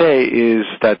can say is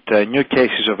that new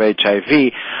cases of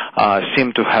HIV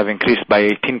seem to have increased by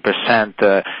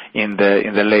 18% in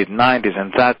the late 90s,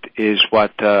 and that is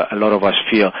what a lot of us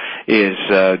feel is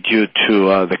due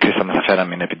to the crystal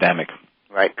methamphetamine epidemic.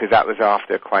 Right, because that was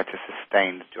after quite a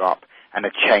sustained drop and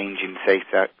a change in safe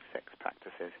sex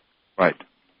practices. Right.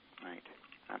 Right.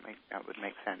 That would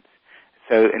make sense.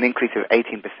 So an increase of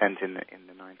 18% in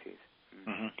the 90s.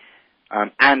 Mm-hmm.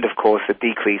 And, of course, a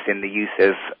decrease in the use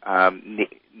of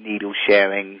needle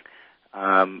sharing,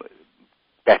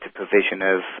 better provision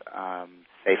of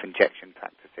safe injection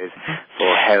practices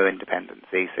for heroin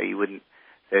dependency. So you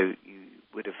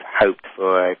would have hoped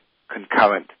for a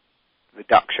concurrent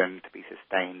reduction to be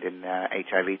sustained in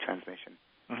HIV transmission.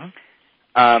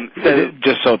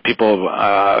 Just so people,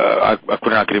 I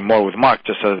couldn't agree more with Mark,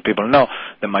 just so that people know,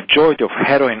 the majority of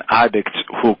heroin addicts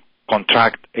who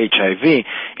contract HIV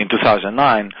in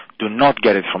 2009 do not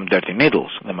get it from dirty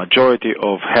needles. The majority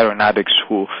of heroin addicts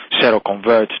who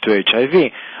seroconvert to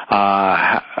HIV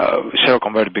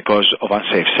seroconvert because of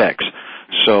unsafe sex.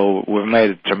 So we've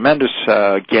made a tremendous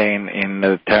gain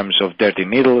in terms of dirty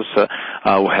needles.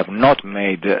 We have not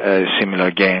made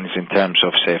similar gains in terms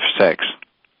of safe sex.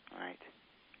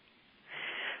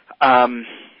 All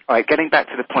right, getting back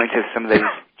to the point of some of those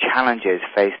challenges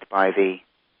faced by the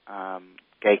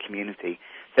gay community.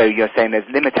 So you're saying there's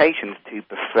limitations to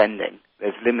befriending.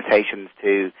 There's limitations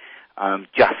to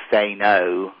just say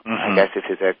no. I guess this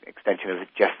is an extension of the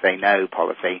just say no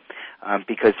policy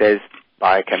because there's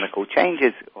biochemical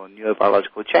changes or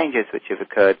neurobiological changes which have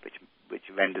occurred which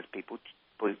renders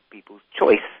people's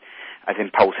choice as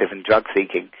impulsive and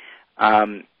drug-seeking.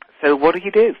 So what do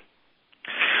you do?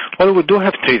 Well, we do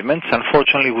have treatments.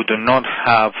 Unfortunately, we do not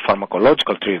have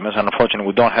pharmacological treatments. Unfortunately,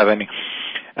 we don't have any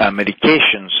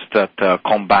medications that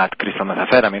combat crystal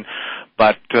methamphetamine,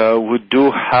 but we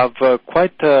do have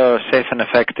quite safe and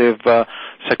effective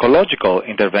psychological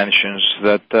interventions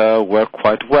that work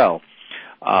quite well.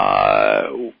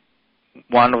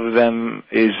 One of them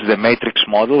is the matrix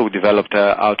model we developed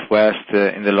out west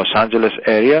in the Los Angeles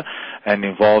area, and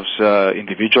involves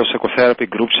individual psychotherapy,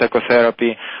 group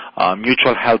psychotherapy,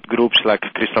 mutual help groups like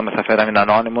Crystal Methamphetamine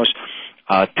Anonymous,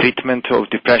 treatment of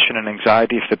depression and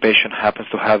anxiety if the patient happens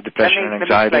to have depression and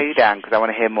anxiety. Let me slow you down because I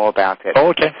want to hear more about it. Oh,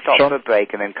 okay. Let's stop for a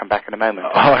break and then come back in a moment.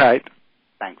 All right.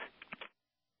 Thanks.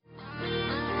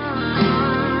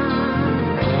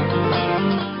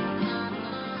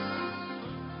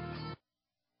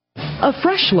 A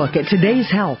fresh look at today's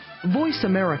health. Voice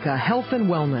America Health and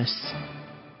Wellness.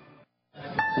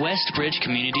 Westbridge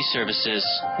Community Services.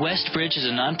 Westbridge is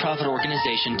a nonprofit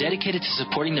organization dedicated to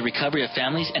supporting the recovery of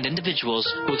families and individuals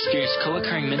who experience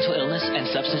co-occurring mental illness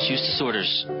and substance use disorders.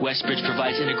 Westbridge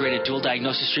provides integrated dual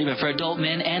diagnosis treatment for adult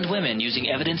men and women using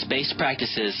evidence-based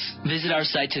practices. Visit our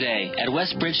site today at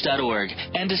westbridge.org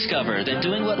and discover that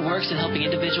doing what works in helping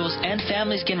individuals and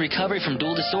families gain recovery from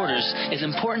dual disorders is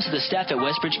important to the staff at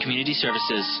Westbridge Community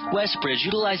Services. Westbridge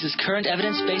utilizes current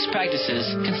evidence-based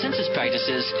practices, consensus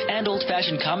practices, and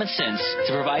old-fashioned common sense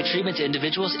to provide treatment to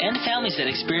individuals and families that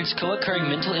experience co-occurring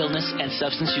mental illness and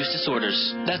substance use disorders.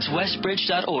 That's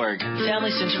westbridge.org,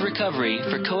 family-centered recovery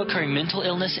for co-occurring mental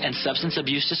illness and substance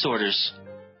abuse disorders.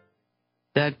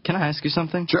 Dad, can I ask you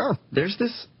something? Sure. There's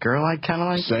this girl I kind of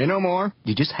like. Say no more.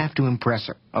 You just have to impress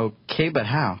her. Okay, but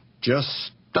how? Just,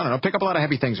 I don't know, pick up a lot of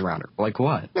heavy things around her. Like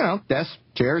what? You know, desks,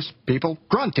 chairs, people.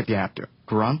 Grunt if you have to.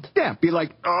 Grunt? Yeah, be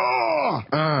like, oh!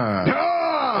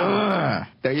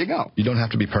 There you go. You don't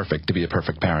have to be perfect to be a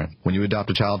perfect parent. When you adopt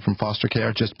a child from foster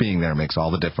care, just being there makes all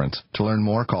the difference. To learn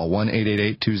more, call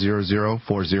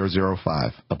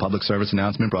 1-888-200-4005. A public service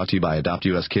announcement brought to you by Adopt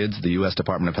U.S. Kids, the U.S.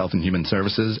 Department of Health and Human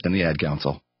Services, and the Ad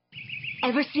Council.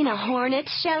 Ever seen a hornet,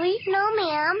 Shelley? No,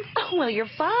 ma'am. Oh, well, you're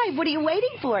 5. What are you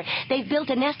waiting for? They've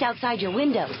built a nest outside your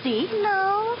window, see?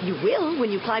 No. You will when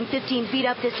you climb 15 feet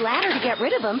up this ladder to get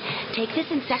rid of them. Take this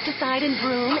insecticide and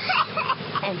broom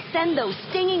and send those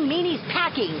stinging meanies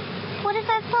packing. What if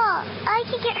I fall? I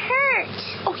could get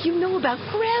hurt. Oh, you know about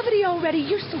gravity already.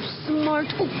 You're so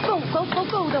smart. Oh, go.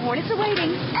 The hornets are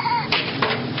waiting.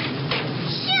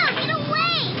 Shoo, get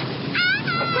away!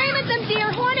 Scream at them, dear.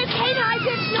 Hornets hate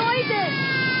high-pitched noises.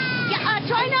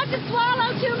 Try not to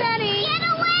swallow too many. Get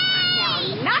away!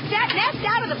 Now, knock that nest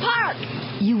out of the park.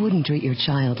 You wouldn't treat your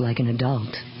child like an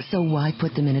adult, so why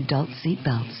put them in adult seat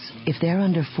belts? If they're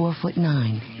under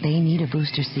 4'9", they need a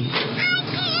booster seat. I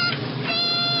can't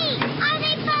see! Are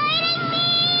they biting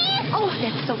me? Oh,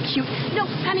 that's so cute. No,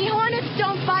 honey, hornets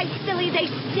don't bite, silly. They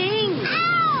sting.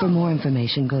 Ow! For more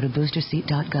information, go to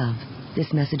boosterseat.gov.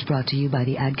 This message brought to you by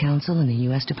the Ad Council and the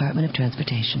U.S. Department of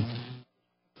Transportation.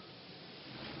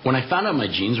 When I found out my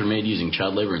jeans were made using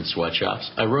child labor in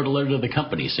sweatshops, I wrote a letter to the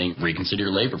company saying, reconsider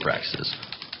your labor practices.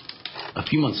 A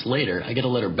few months later, I get a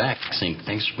letter back saying,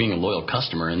 thanks for being a loyal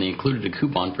customer, and they included a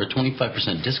coupon for a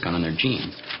 25% discount on their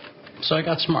jeans. So I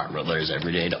got smart, wrote letters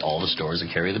every day to all the stores that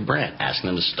carry the brand, asking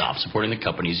them to stop supporting the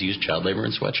companies who use child labor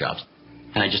in sweatshops.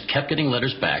 And I just kept getting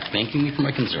letters back, thanking me for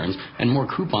my concerns, and more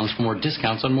coupons for more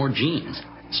discounts on more jeans.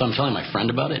 So I'm telling my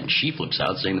friend about it, and she flips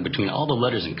out, saying that between all the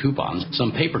letters and coupons,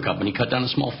 some paper company cut down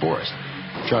a small forest,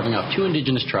 driving off 2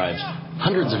 indigenous tribes,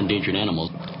 hundreds of endangered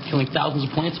animals, killing thousands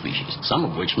of plant species, some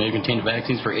of which may have contained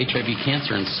vaccines for HIV,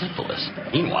 cancer, and syphilis.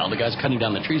 Meanwhile, the guys cutting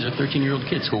down the trees are 13-year-old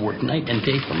kids who will work night and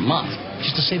day for months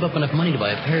just to save up enough money to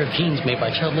buy a pair of jeans made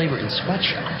by child labor in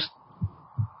sweatshops.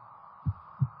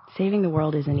 Saving the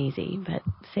world isn't easy, but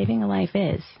saving a life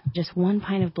is. Just 1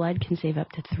 pint of blood can save up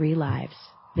to 3 lives.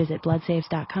 Visit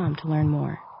bloodsaves.com to learn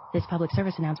more. This public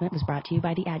service announcement was brought to you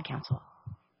by the Ad Council.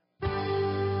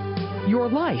 Your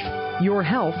life, your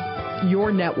health,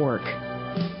 your network.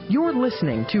 You're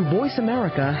listening to Voice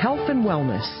America Health and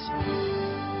Wellness.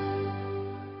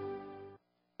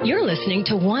 You're listening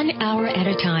to 1 Hour at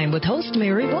a Time with host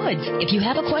Mary Woods. If you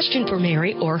have a question for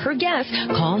Mary or her guest,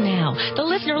 call now. The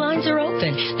listener lines are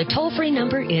open. The toll-free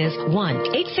number is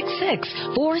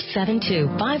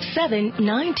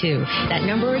 1-866-472-5792. That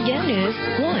number again is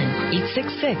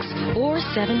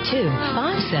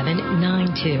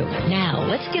 1-866-472-5792. Now,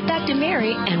 let's get back to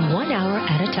Mary and 1 Hour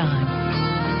at a Time.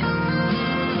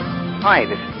 Hi,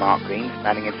 this is Mark Green,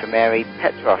 standing in for Mary.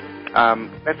 Petros.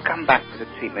 Let's come back to the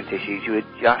treatment issues. You were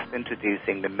just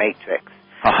introducing the matrix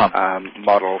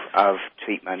model of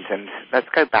treatment, and let's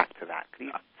go back to that. Can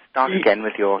you start again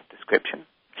with your description?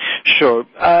 Sure.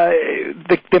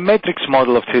 The matrix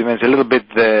model of treatment is a little bit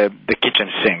the kitchen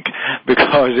sink,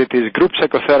 because it is group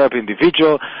psychotherapy,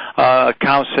 individual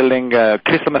counseling,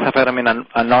 crystal methamphetamine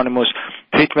anonymous,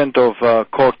 treatment of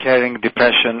co-caring,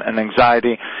 depression, and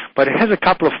anxiety. But it has a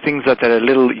couple of things that are a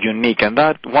little unique, and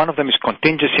that one of them is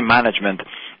contingency management,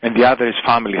 and the other is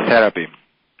family therapy.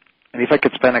 And if I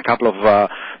could spend a couple of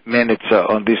minutes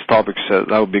on these topics,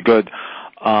 that would be good.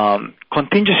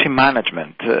 Contingency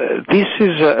management. This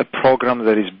is a program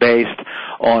that is based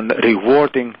on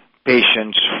rewarding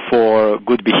patients for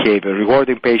good behavior,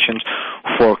 rewarding patients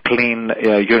for clean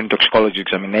urine toxicology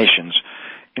examinations.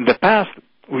 In the past,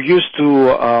 we used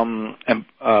to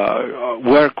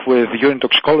work with urine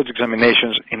toxicology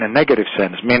examinations in a negative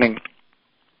sense, meaning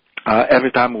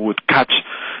every time we would catch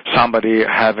somebody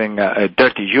having a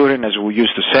dirty urine, as we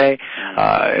used to say,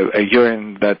 a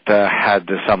urine that had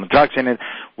some drugs in it,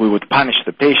 we would punish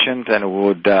the patient and we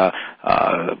would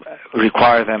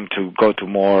require them to go to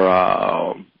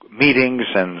more meetings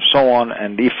and so on.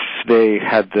 And if they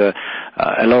had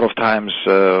a lot of times,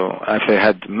 if they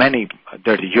had many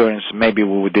dirty urines, maybe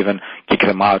we would even kick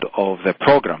them out of the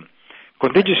program.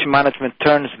 Contingency management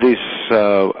turns this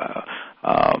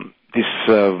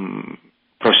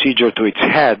procedure to its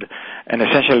head and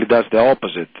essentially does the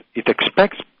opposite. It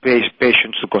expects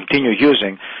patients to continue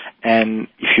using, and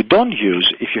if you don't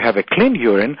use, if you have a clean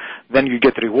urine, then you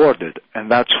get rewarded, and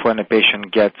that's when a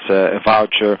patient gets a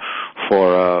voucher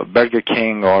for Burger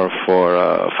King or for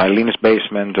Filene's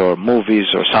Basement or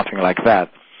movies or something like that.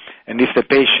 And if the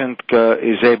patient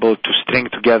is able to string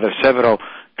together several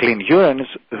clean urines,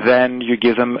 then you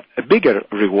give them a bigger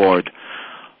reward.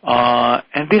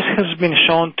 And this has been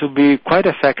shown to be quite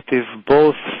effective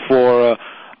both for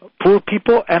poor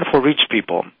people and for rich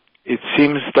people. It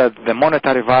seems that the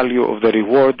monetary value of the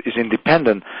reward is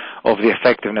independent of the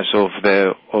effectiveness of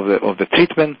the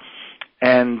treatment,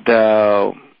 and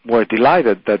we're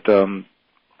delighted that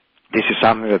this is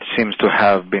something that seems to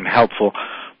have been helpful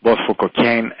both for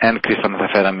cocaine and crystal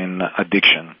methamphetamine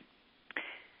addiction.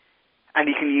 And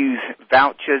you can use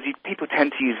vouchers. People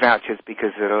tend to use vouchers because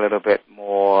they're a little bit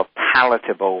more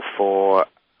palatable for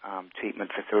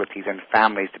treatment facilities and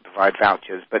families to provide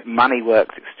vouchers, but money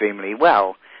works extremely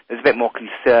well. There's a bit more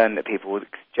concern that people would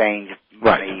exchange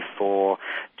money for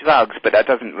drugs, but that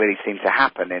doesn't really seem to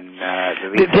happen in the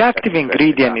research. The active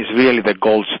ingredient is really the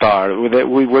gold star.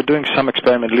 We were doing some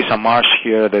experiment. Lisa Marsh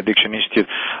here at the Addiction Institute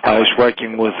is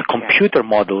working with computer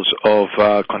models of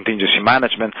contingency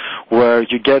management, where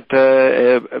you get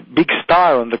a big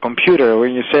star on the computer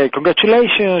when you say,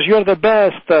 "Congratulations, you're the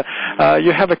best,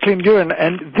 you have a clean urine."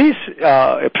 And these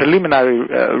preliminary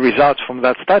results from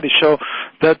that study show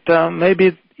that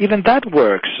maybe even that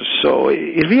works. So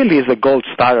it really is the gold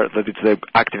star that it's the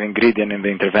active ingredient in the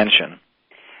intervention.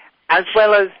 As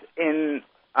well as in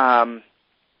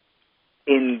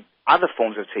other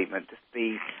forms of treatment,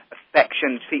 the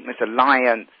affection, treatment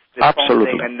alliance, the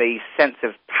bonding, and the sense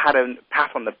of pat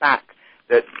on the back.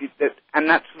 And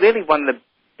that's really one of the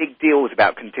big deals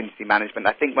about contingency management.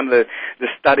 I think one of the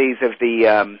studies of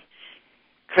the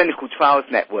Clinical Trials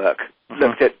Network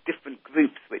looked at different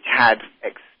groups which had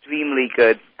extremely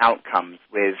good outcomes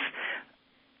with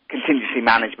contingency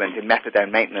management in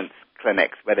methadone maintenance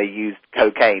clinics where they used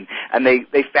cocaine. And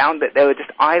they found that there were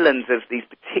just islands of these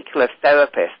particular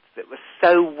therapists that were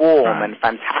so warm and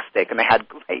fantastic, and they had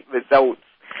great results.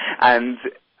 And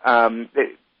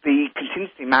the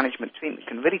contingency management treatment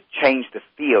can really change the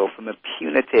feel from a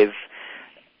punitive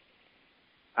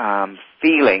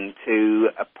feeling to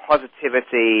a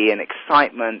positivity and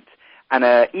excitement and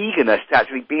an eagerness to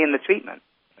actually be in the treatment.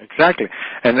 Exactly.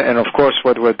 And of course,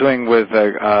 what we're doing with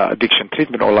addiction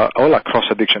treatment, all across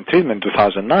addiction treatment in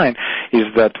 2009,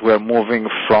 is that we're moving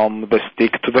from the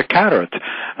stick to the carrot.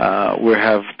 We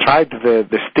have tried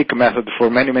the stick method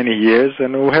for many, many years,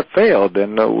 and we have failed.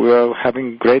 And we're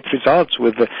having great results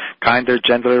with the kinder,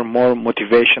 gentler, more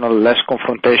motivational, less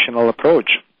confrontational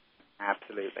approach.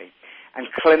 Absolutely. And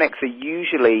clinics are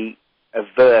usually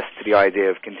averse to the idea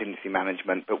of contingency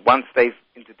management, but once they've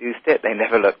introduced it, they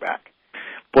never look back.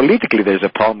 Politically, there's a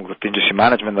problem with contingency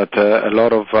management that a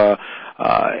lot of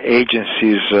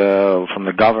agencies from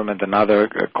the government and other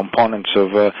components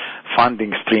of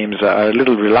funding streams are a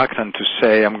little reluctant to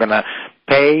say, I'm going to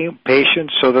pay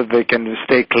patients so that they can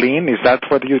stay clean. Is that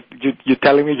what you're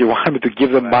telling me? You want me to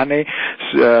give them money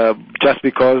just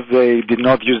because they did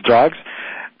not use drugs?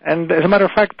 And as a matter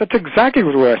of fact, that's exactly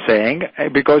what we're saying,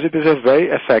 because it is a very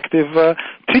effective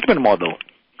treatment model.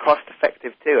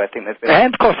 Cost-effective too. I think there's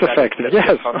been cost-effective,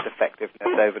 yes.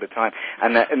 Cost-effectiveness over the time,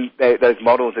 and those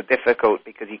models are difficult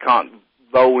because you can't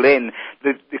roll in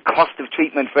the cost of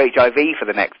treatment for HIV for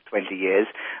the next 20 years.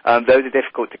 Those are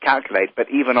difficult to calculate, but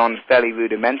even on fairly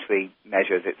rudimentary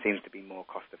measures, it seems to be more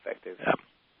cost-effective. Yeah.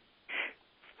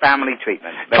 Family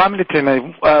treatment. Family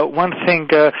treatment. One thing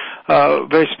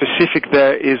very specific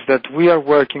there is that we are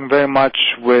working very much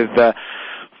with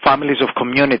families of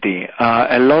community.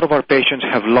 A lot of our patients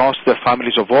have lost their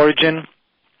families of origin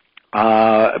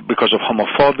because of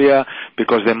homophobia,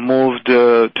 because they moved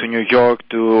to New York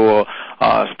to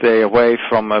stay away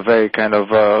from a very kind of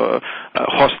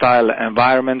hostile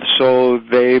environment. So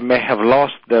they may have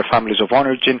lost their families of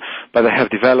origin, but they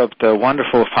have developed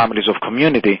wonderful families of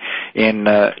community in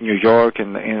New York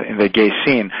and in the gay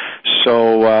scene.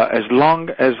 So as long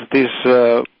as this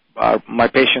my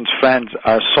patients' friends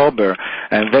are sober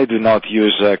and they do not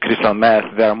use crystal meth,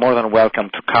 they are more than welcome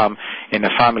to come in a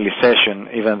family session,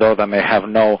 even though they may have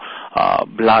no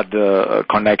blood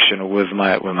connection with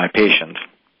my patient.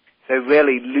 So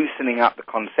really loosening up the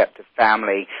concept of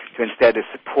family to instead a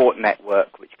support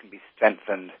network which can be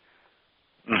strengthened.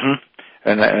 Mm-hmm.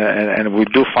 And we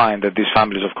do find that these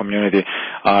families of community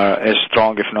are as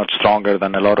strong, if not stronger,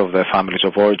 than a lot of the families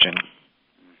of origin.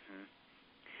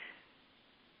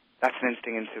 That's an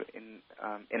interesting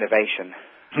innovation.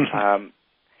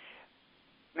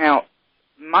 Now,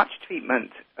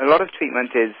 a lot of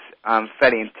treatment is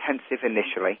fairly intensive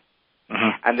initially,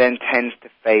 and then tends to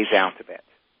phase out a bit.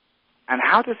 And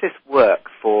how does this work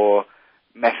for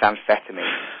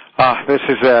methamphetamine?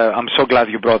 I'm so glad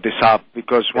you brought this up,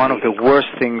 because one of the worst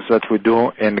things that we do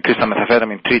in crystal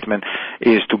methamphetamine treatment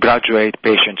is to graduate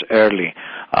patients early.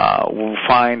 We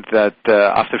find that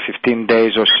after 15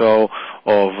 days or so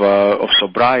of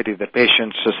sobriety, the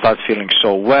patients start feeling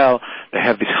so well. They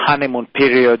have this honeymoon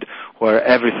period where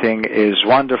everything is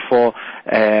wonderful,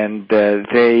 and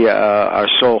they are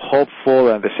so hopeful,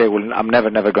 and they say, well, I'm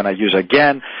never going to use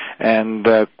again. And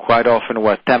quite often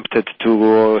we're tempted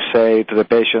to say to the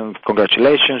patient,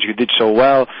 congratulations, you did so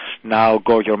well, now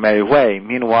go your merry way.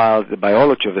 Meanwhile, the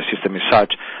biology of the system is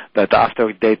such that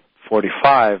after day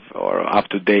 45 or up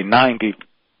to day 90,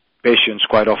 patients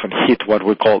quite often hit what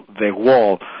we call the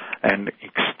wall, and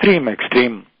extreme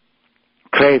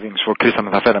cravings for crystal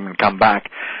methamphetamine come back,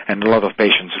 and a lot of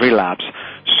patients relapse.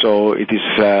 So it is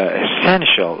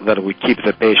essential that we keep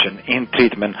the patient in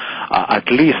treatment at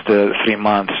least 3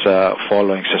 months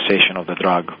following cessation of the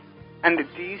drug. And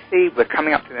do you see, we're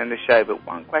coming up to the end of the show, but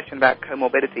one question about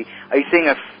comorbidity. Are you seeing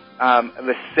a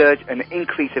resurge, an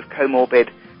increase of comorbid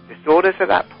disorders at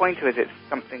that point, or is it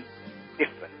something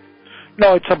different?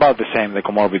 No, it's about the same, the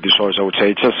comorbid disorders, I would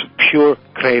say. It's just pure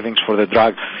cravings for the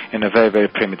drug in a very, very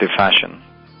primitive fashion.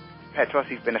 Petros,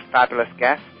 you've been a fabulous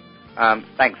guest.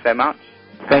 Thanks so much.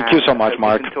 Thank you so much,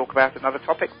 Mark. We can talk about another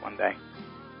topic one day.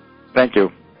 Thank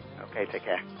you. Okay, take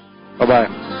care. Bye-bye.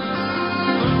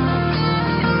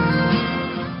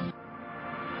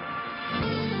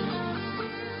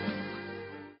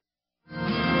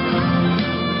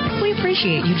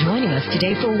 Appreciate you joining us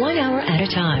today for 1 hour at a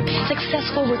time.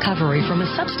 Successful recovery from a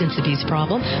substance abuse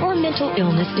problem or mental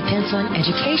illness depends on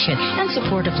education and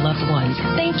support of loved ones.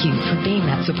 Thank you for being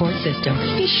that support system.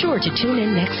 Be sure to tune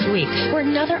in next week for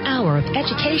another hour of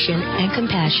education and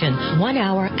compassion. 1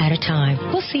 hour at a time.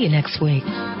 We'll see you next week.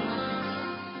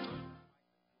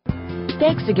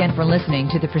 Thanks again for listening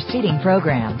to the preceding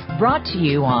program, brought to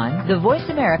you on the Voice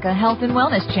America Health and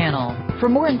Wellness Channel. For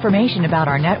more information about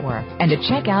our network and to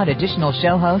check out additional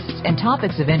show hosts and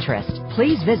topics of interest,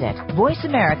 please visit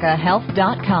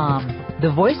voiceamericahealth.com.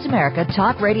 The Voice America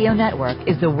Talk Radio Network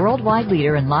is the worldwide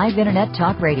leader in live Internet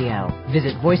talk radio.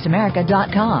 Visit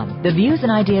voiceamerica.com. The views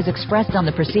and ideas expressed on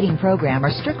the preceding program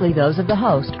are strictly those of the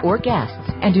host or guests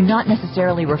and do not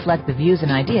necessarily reflect the views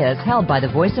and ideas held by the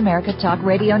Voice America Talk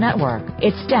Radio Network,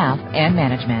 its staff, and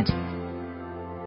management.